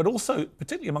 But also,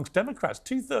 particularly amongst Democrats,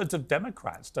 2/3 of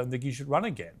Democrats don't think he should run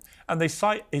again. And they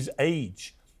cite his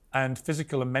age and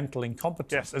physical and mental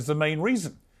incompetence as the main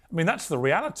reason. I mean, that's the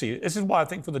reality. This is why I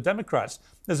think for the Democrats,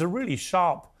 there's a really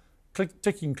sharp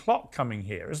ticking clock coming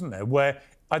here, isn't there? Where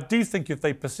I do think if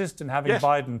they persist in having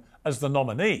Biden as the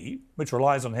nominee, which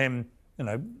relies on him, you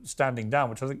know, standing down,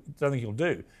 which I don't think he'll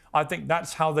do, I think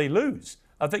that's how they lose.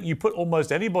 I think you put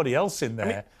almost anybody else in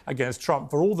there against Trump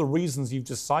for all the reasons you've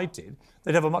just cited,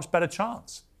 they'd have a much better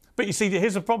chance. But you see,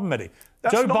 here's the problem, Mehdi.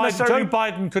 Joe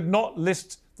Biden could not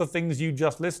list the things you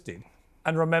just listed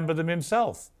and remember them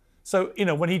himself. So, you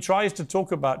know, when he tries to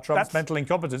talk about Trump's mental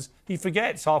incompetence, he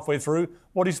forgets halfway through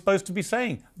what he's supposed to be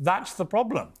saying. That's the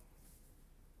problem.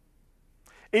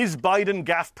 Is Biden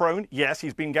gaffe-prone? Yes,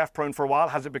 he's been gaffe-prone for a while.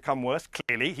 Has it become worse?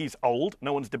 Clearly, he's old.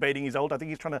 No one's debating he's old. I think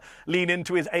he's trying to lean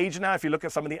into his age now. If you look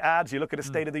at some of the ads, you look at his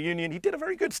State of the Union. He did a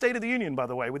very good State of the Union, by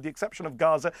the way, with the exception of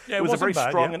Gaza. It was a very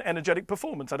strong and energetic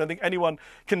performance. I don't think anyone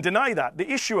can deny that. The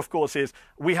issue, of course, is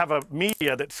we have a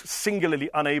media that's singularly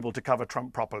unable to cover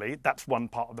Trump properly. That's one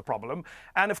part of the problem.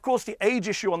 And, of course, the age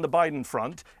issue on the Biden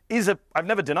front is I've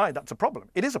never denied that's a problem.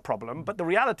 It is a problem. But the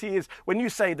reality is, when you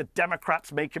say the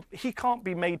Democrats make him, he can't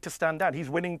be made to stand down. He's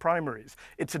winning primaries.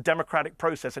 It's a democratic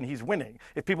process and he's winning.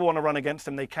 If people want to run against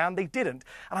him, they can. They didn't.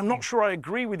 And I'm not sure I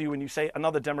agree with you when you say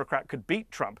another Democrat could beat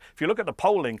Trump. If you look at the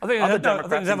polling, other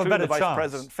Democrats, including the Vice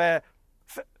President,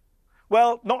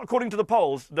 well, not according to the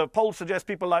polls. The polls suggest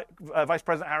people like Vice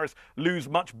President Harris lose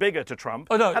much bigger to Trump.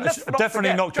 Oh, no,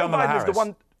 definitely not Kamala Harris.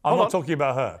 I'm not talking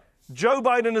about her. Joe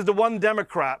Biden is the one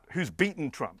Democrat who's beaten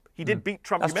Trump. He did beat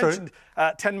Trump. You mentioned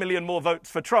 10 million more votes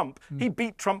for Trump. He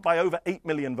beat Trump by over 8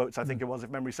 million votes, I think it was,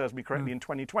 if memory serves me correctly, in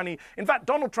 2020. In fact,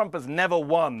 Donald Trump has never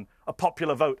won a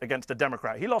popular vote against a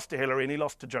Democrat. He lost to Hillary and he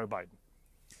lost to Joe Biden.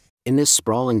 In this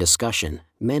sprawling discussion,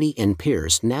 Mehdi and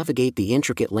Piers navigate the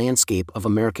intricate landscape of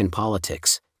American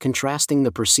politics, contrasting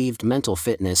the perceived mental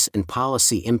fitness and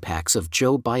policy impacts of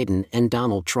Joe Biden and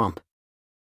Donald Trump.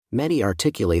 Mehdi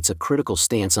articulates a critical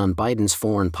stance on Biden's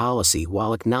foreign policy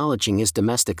while acknowledging his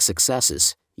domestic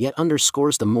successes, yet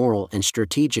underscores the moral and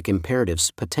strategic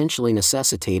imperatives potentially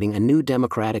necessitating a new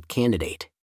Democratic candidate.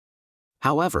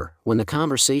 However, when the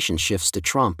conversation shifts to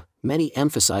Trump, Mehdi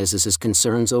emphasizes his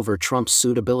concerns over Trump's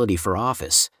suitability for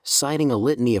office, citing a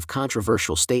litany of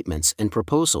controversial statements and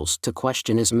proposals to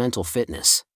question his mental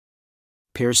fitness.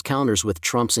 Piers counters with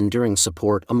Trump's enduring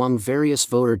support among various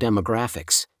voter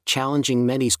demographics, challenging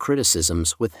Mehdi's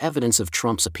criticisms with evidence of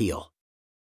Trump's appeal.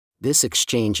 This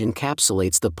exchange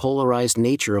encapsulates the polarized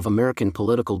nature of American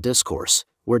political discourse,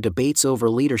 where debates over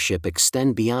leadership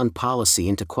extend beyond policy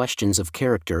into questions of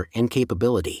character and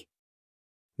capability.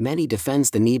 Mehdi defends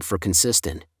the need for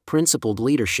consistent, principled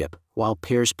leadership, while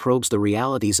Piers probes the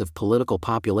realities of political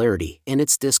popularity and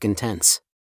its discontents.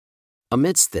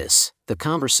 Amidst this, the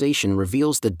conversation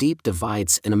reveals the deep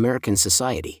divides in American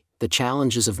society, the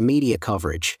challenges of media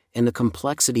coverage, and the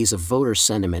complexities of voter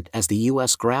sentiment as the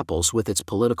U.S. grapples with its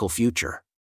political future.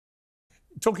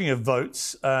 Talking of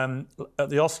votes, at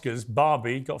the Oscars,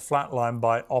 Barbie got flatlined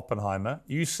by Oppenheimer.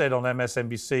 You said on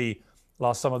MSNBC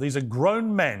last summer, these are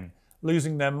grown men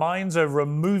losing their minds over a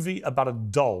movie about a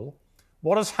doll.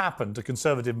 What has happened to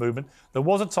conservative movement? There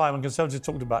was a time when conservatives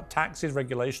talked about taxes,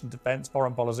 regulation, defense,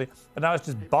 foreign policy, but now it's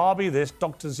just Barbie this,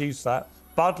 Dr. Seuss that,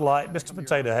 Bud Light, Mr.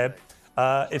 Potato Head.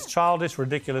 It's childish,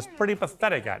 ridiculous, pretty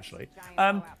pathetic, actually.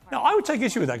 Now, I would take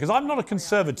issue with that because I'm not a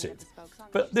conservative,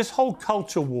 but this whole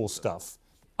culture war stuff,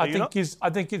 I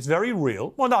think it's very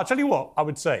real. Well, no, I'll tell you what I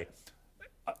would say.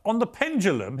 On the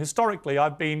pendulum, historically,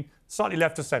 I've been slightly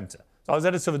left of centre. So I was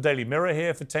editor of the Daily Mirror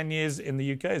here for 10 years in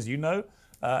the UK, as you know,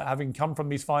 having come from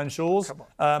these fine shores.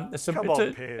 It's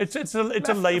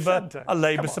a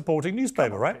Labour supporting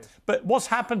newspaper, right? But what's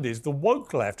happened is the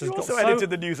woke left has got so... You also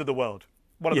edited the News of the World,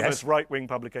 one of the most right-wing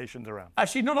publications around.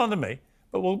 Actually, not under me,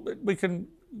 but we can...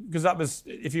 Because that was,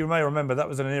 if you may remember, that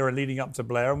was an era leading up to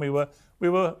Blair, and we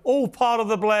were all part of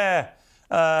the Blair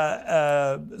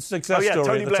success story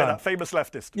Tony at the Blair, time. that famous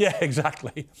leftist. Yeah,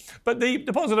 exactly. But the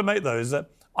point I was going to make, though, is that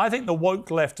I think the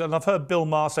woke left, and I've heard Bill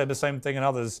Maher say the same thing and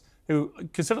others who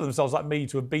consider themselves like me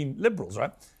to have been liberals,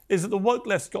 right, is that the woke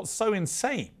left's got so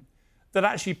insane that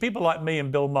actually people like me and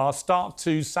Bill Maher start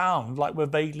to sound like we're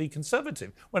vaguely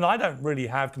conservative, when I don't really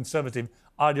have conservative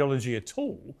ideology at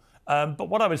all. But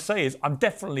what I would say is I'm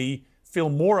definitely feel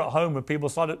more at home with people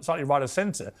slightly right of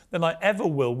centre than I ever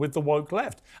will with the woke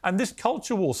left. And this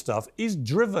culture war stuff is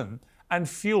driven and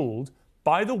fueled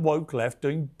by the woke left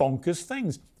doing bonkers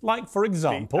things. Like, for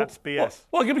example... That's BS.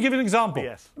 Well, let me give you an example.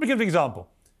 BS. Let me give you an example.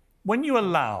 When you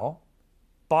allow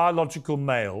biological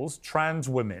males, trans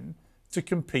women, to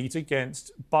compete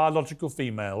against biological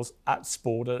females at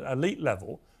sport at elite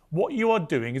level, what you are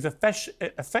doing is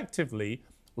effectively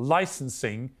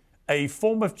licensing a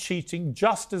form of cheating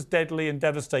just as deadly and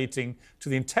devastating to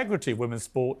the integrity of women's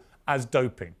sport as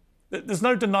doping. There's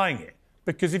no denying it,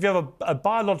 because if you have a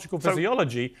biological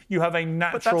physiology, you have a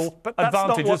natural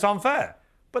advantage that's unfair.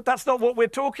 But that's not what we're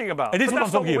talking about. It is what I'm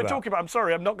talking about. I'm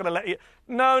sorry, I'm not going to let you...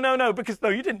 No, because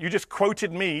you didn't. You just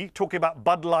quoted me talking about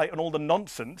Bud Light and all the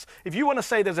nonsense. If you want to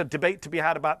say there's a debate to be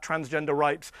had about transgender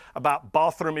rights, about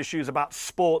bathroom issues, about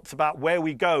sports, about where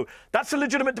we go, that's a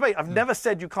legitimate debate. I've never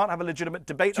said you can't have a legitimate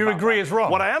debate about that. Do you agree it's wrong?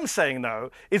 What I am saying,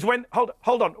 though, is when... Hold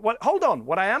on.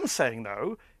 What I am saying,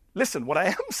 though... Listen, what I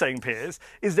am saying, Piers,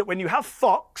 is that when you have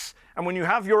Fox and when you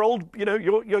have your old,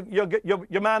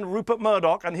 your man Rupert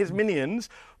Murdoch and his minions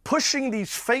pushing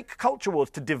these fake culture wars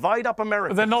to divide up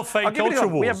America. But they're not fake culture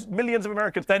wars. We have millions of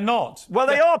Americans. They're not. Well,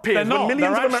 they are, Piers. They're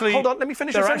not. Hold on, let me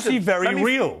finish the sentence. They're actually very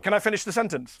real. Can I finish the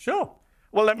sentence? Sure.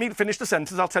 Well, let me finish the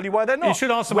sentence. I'll tell you why they're not. You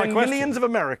should answer my question. When millions of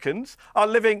Americans are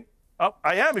living...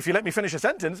 I am, if you let me finish a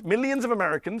sentence. Millions of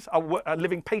Americans are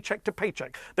living paycheck to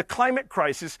paycheck. The climate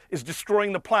crisis is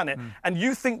destroying the planet. And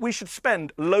you think we should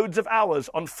spend loads of hours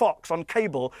on Fox, on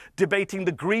cable, debating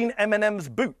the green M&M's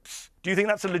boots? Do you think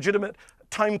that's a legitimate,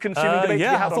 time-consuming debate to be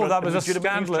had? Yeah, I thought that was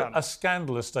a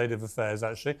scandalous state of affairs,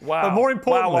 actually. Wow. But more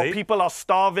importantly... Wow, people are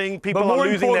starving, people are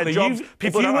losing their jobs,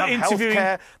 people don't have health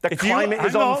care, the climate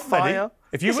is on fire.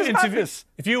 If you were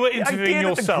interviewing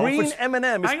yourself... The green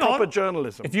M&M is proper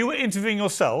journalism. If you were interviewing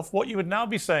yourself, what you would now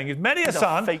be saying is, Mehdi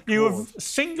Hasan, you have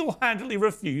single-handedly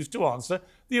refused to answer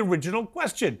the original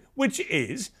question, which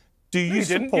is, do you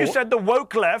support... You said the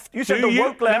woke left. You said the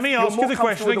woke left. Let me ask you the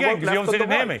question again, because you obviously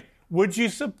didn't hear me.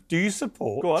 Do you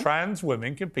support trans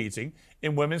women competing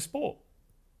in women's sport?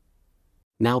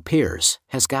 Now Piers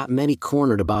has got Mehdi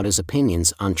cornered about his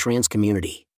opinions on trans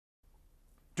community.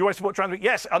 Do I support trans?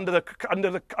 Yes, under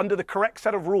the correct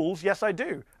set of rules. Yes, I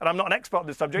do. And I'm not an expert on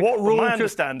this subject. What rule? My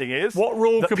understanding is what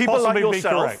rule that could people possibly like be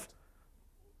yourself, correct?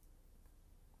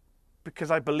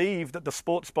 because I believe that the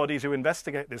sports bodies who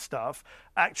investigate this stuff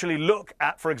actually look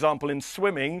at, for example, in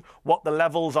swimming, what the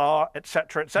levels are,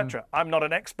 etc., etc. I'm not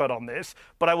an expert on this,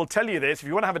 but I will tell you this: if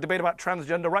you want to have a debate about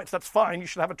transgender rights, that's fine. You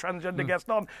should have a transgender guest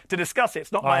on to discuss it.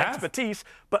 It's not my expertise,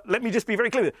 but let me just be very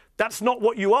clear: that's not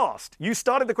what you asked. You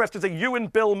started the question saying you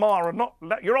and Bill Maher are not.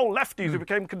 You're all lefties who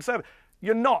became conservative.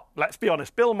 You're not. Let's be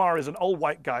honest. Bill Maher is an old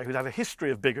white guy who has a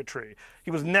history of bigotry. He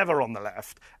was never on the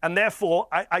left. And therefore,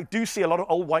 I do see a lot of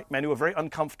old white men who are very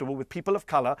uncomfortable with people of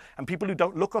colour and people who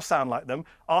don't look or sound like them,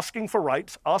 asking for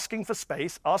rights, asking for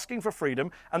space, asking for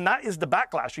freedom. And that is the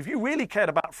backlash. If you really cared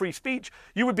about free speech,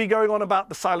 you would be going on about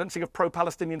the silencing of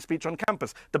pro-Palestinian speech on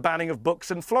campus, the banning of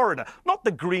books in Florida, not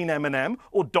the green M&M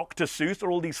or Dr. Seuss or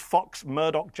all these Fox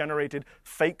Murdoch-generated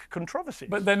fake controversies.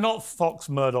 But they're not Fox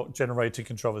Murdoch-generated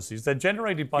controversies. They're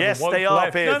generated by yes, the woke they are,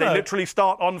 left. Piers. They literally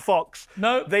start on Fox.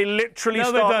 No. They literally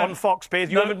start on Fox,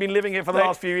 Piers. You haven't been living here for the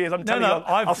last few years. I'm telling you,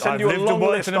 I'll send you a long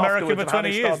list in America afterwards for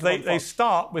 20 years. They They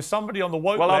start with somebody on the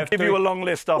woke left. Well, I'll give you a long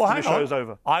list after the show's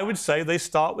over. I would say they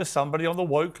start with somebody on the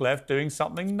woke left doing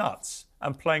something nuts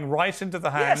and playing right into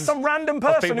the hands. Yes, some random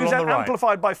person who's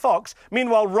amplified by Fox.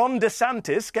 Meanwhile, Ron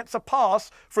DeSantis gets a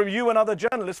pass from you and other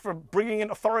journalists for bringing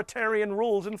in authoritarian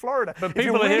rules in Florida. But if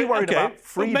you're really worried about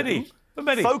freedom,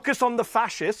 Mehdi, focus on the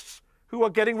fascists who are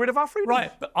getting rid of our freedom.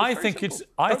 Right, but I think it's...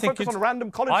 Don't focus on a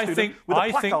random college student with a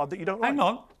placard that you don't like. Hang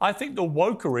on. I think the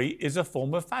wokery is a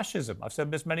form of fascism. I've said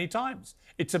this many times.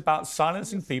 It's about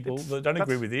silencing people that don't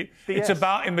agree with you. It's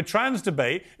about, in the trans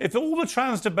debate, if all the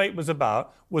trans debate was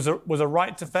about was a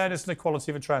right to fairness and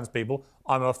equality for trans people,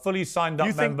 I'm a fully signed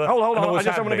up member. Hold on.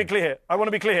 I want to be clear here. I want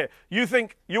to be clear here. You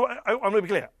think... I want to be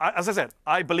clear. As I said,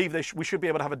 I believe we should be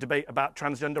able to have a debate about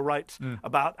transgender rights,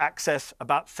 about access,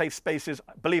 about safe spaces.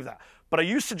 I believe that. But are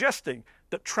you suggesting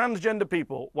that transgender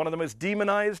people, one of the most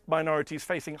demonized minorities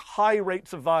facing high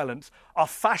rates of violence, are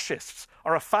fascists,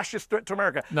 are a fascist threat to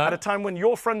America at a time when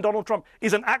your friend Donald Trump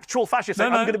is an actual fascist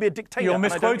saying, I'm going to be a dictator? You're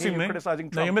misquoting me.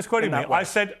 No, you're misquoting me. I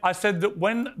said that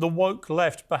when the woke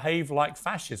left behave like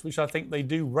fascists, which I think they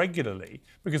do regularly,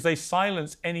 because they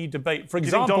silence any debate. For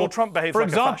example, you think Donald Trump behaves like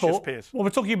a fascist, Piers? Well, we're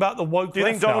talking about the woke left. Do you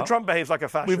think Donald Trump behaves like a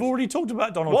fascist? We've already talked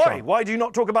about Donald Trump. Why? Why do you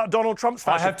not talk about Donald Trump's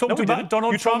fascism? I have talked about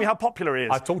Donald Trump. You told me how popular he is.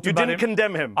 I've talked about him. You didn't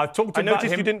condemn him. I've talked about him. I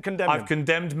noticed you didn't condemn him. I've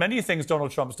condemned many things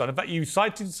Donald Trump's done. In fact, you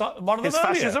cited one of them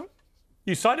earlier. His fascism?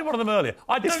 You cited one of them earlier.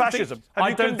 I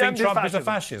don't think Trump is a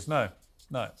fascist. No.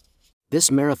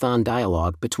 This marathon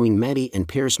dialogue between Mehdi and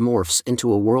Piers morphs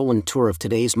into a whirlwind tour of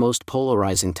today's most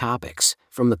polarizing topics,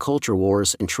 from the culture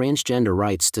wars and transgender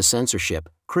rights to censorship,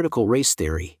 critical race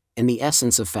theory, and the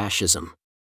essence of fascism.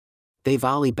 They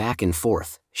volley back and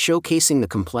forth, showcasing the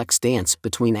complex dance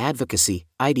between advocacy,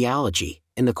 ideology,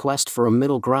 and the quest for a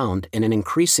middle ground in an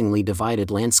increasingly divided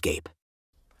landscape.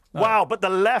 Wow, but the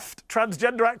left,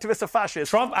 transgender activists are fascists.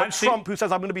 Trump, who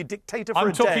says, I'm going to be dictator for a day,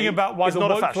 I'm talking about why the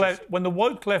woke left, when the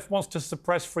woke left wants to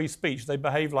suppress free speech, they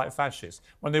behave like fascists.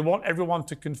 When they want everyone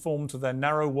to conform to their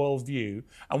narrow worldview,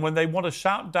 and when they want to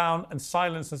shout down and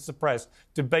silence and suppress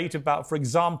debate about, for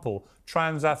example,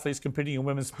 trans athletes competing in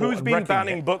women's sport. Who's been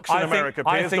banning books in America,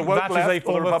 Piers? I think the woke that left is a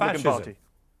form or the of Republican fascism. Party?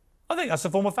 I think that's a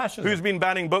form of fascism. Who's been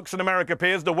banning books in America,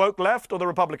 Piers? The woke left or the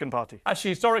Republican Party? Actually,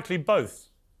 historically, both.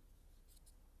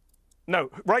 No,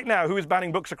 right now, who is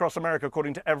banning books across America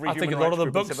according to every human rights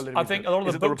group and civil liberties?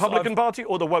 Is it the Republican Party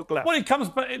or the woke left? Well,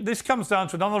 this comes down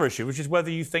to another issue, which is whether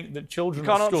you think that children You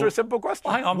can't answer a simple question.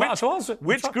 Well, hang on, I'm about to answer.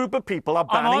 Which group of people are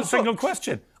banning I'm answering books? your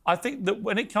question. I think that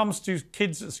when it comes to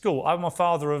kids at school, I'm a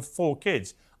father of 4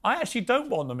 kids. I actually don't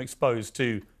want them exposed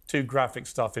to graphic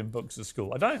stuff in books at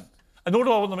school. I don't. And nor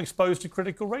do I want them exposed to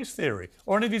critical race theory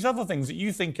or any of these other things that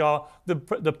you think are the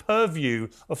purview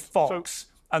of Fox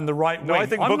and the right wing. No, I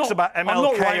think books about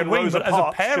MLK and Rosa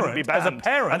Parks shouldn't be banned. As a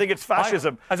parent, I think it's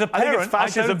fascism. I think it's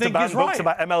fascism to ban books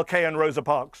about MLK and Rosa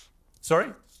Parks.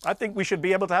 Sorry? I think we should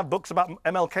be able to have books about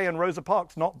MLK and Rosa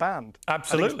Parks not banned.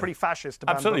 Absolutely. I think it's pretty fascist to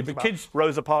ban books but about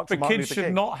Rosa Parks and Martin kids Luther should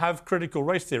King. not have critical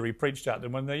race theory preached at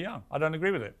them when they're young. I don't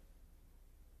agree with it.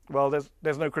 Well,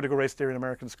 there's no critical race theory in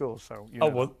American schools, so you know. Oh,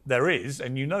 well, there is,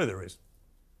 and you know there is.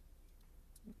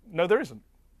 No, there isn't.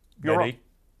 You're wrong.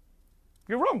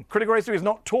 You're wrong. Critical race theory is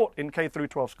not taught in K through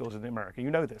 12 schools in America.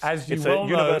 You know this. It's a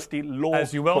university law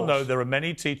As you well course. know, there are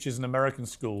many teachers in American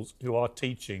schools who are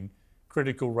teaching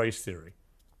critical race theory.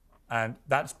 And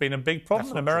that's been a big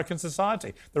problem in American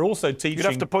society. They're also teaching. You'd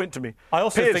have to point to me. I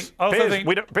also Piers,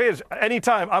 think. Piers,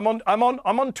 anytime.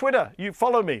 I'm on Twitter. You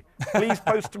follow me. Please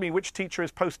post to me which teacher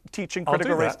is teaching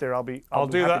critical race theory. I'll be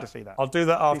happy to see that. I'll do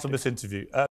that after this interview.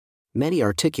 Mehdi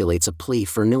articulates a plea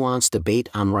for nuanced debate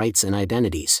on rights and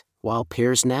identities, while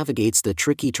Piers navigates the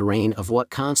tricky terrain of what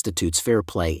constitutes fair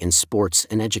play in sports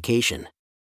and education.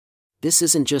 This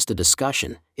isn't just a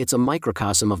discussion, it's a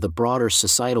microcosm of the broader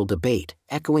societal debate,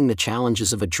 echoing the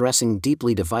challenges of addressing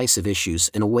deeply divisive issues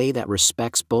in a way that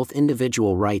respects both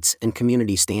individual rights and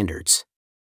community standards.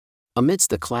 Amidst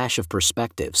the clash of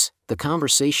perspectives, the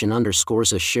conversation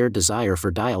underscores a shared desire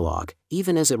for dialogue,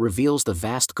 even as it reveals the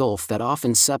vast gulf that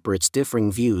often separates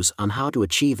differing views on how to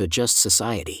achieve a just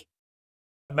society.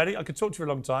 Mehdi, I could talk to you for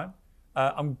a long time.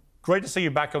 I'm great to see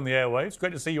you back on the airwaves.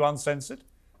 Great to see you uncensored,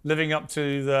 living up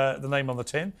to the name on the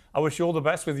tin. I wish you all the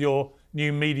best with your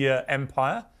new media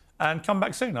empire, and come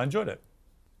back soon. I enjoyed it.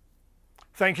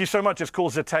 Thank you so much. It's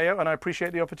called Zateo, and I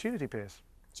appreciate the opportunity, Piers.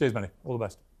 Cheers, Mehdi. All the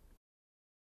best.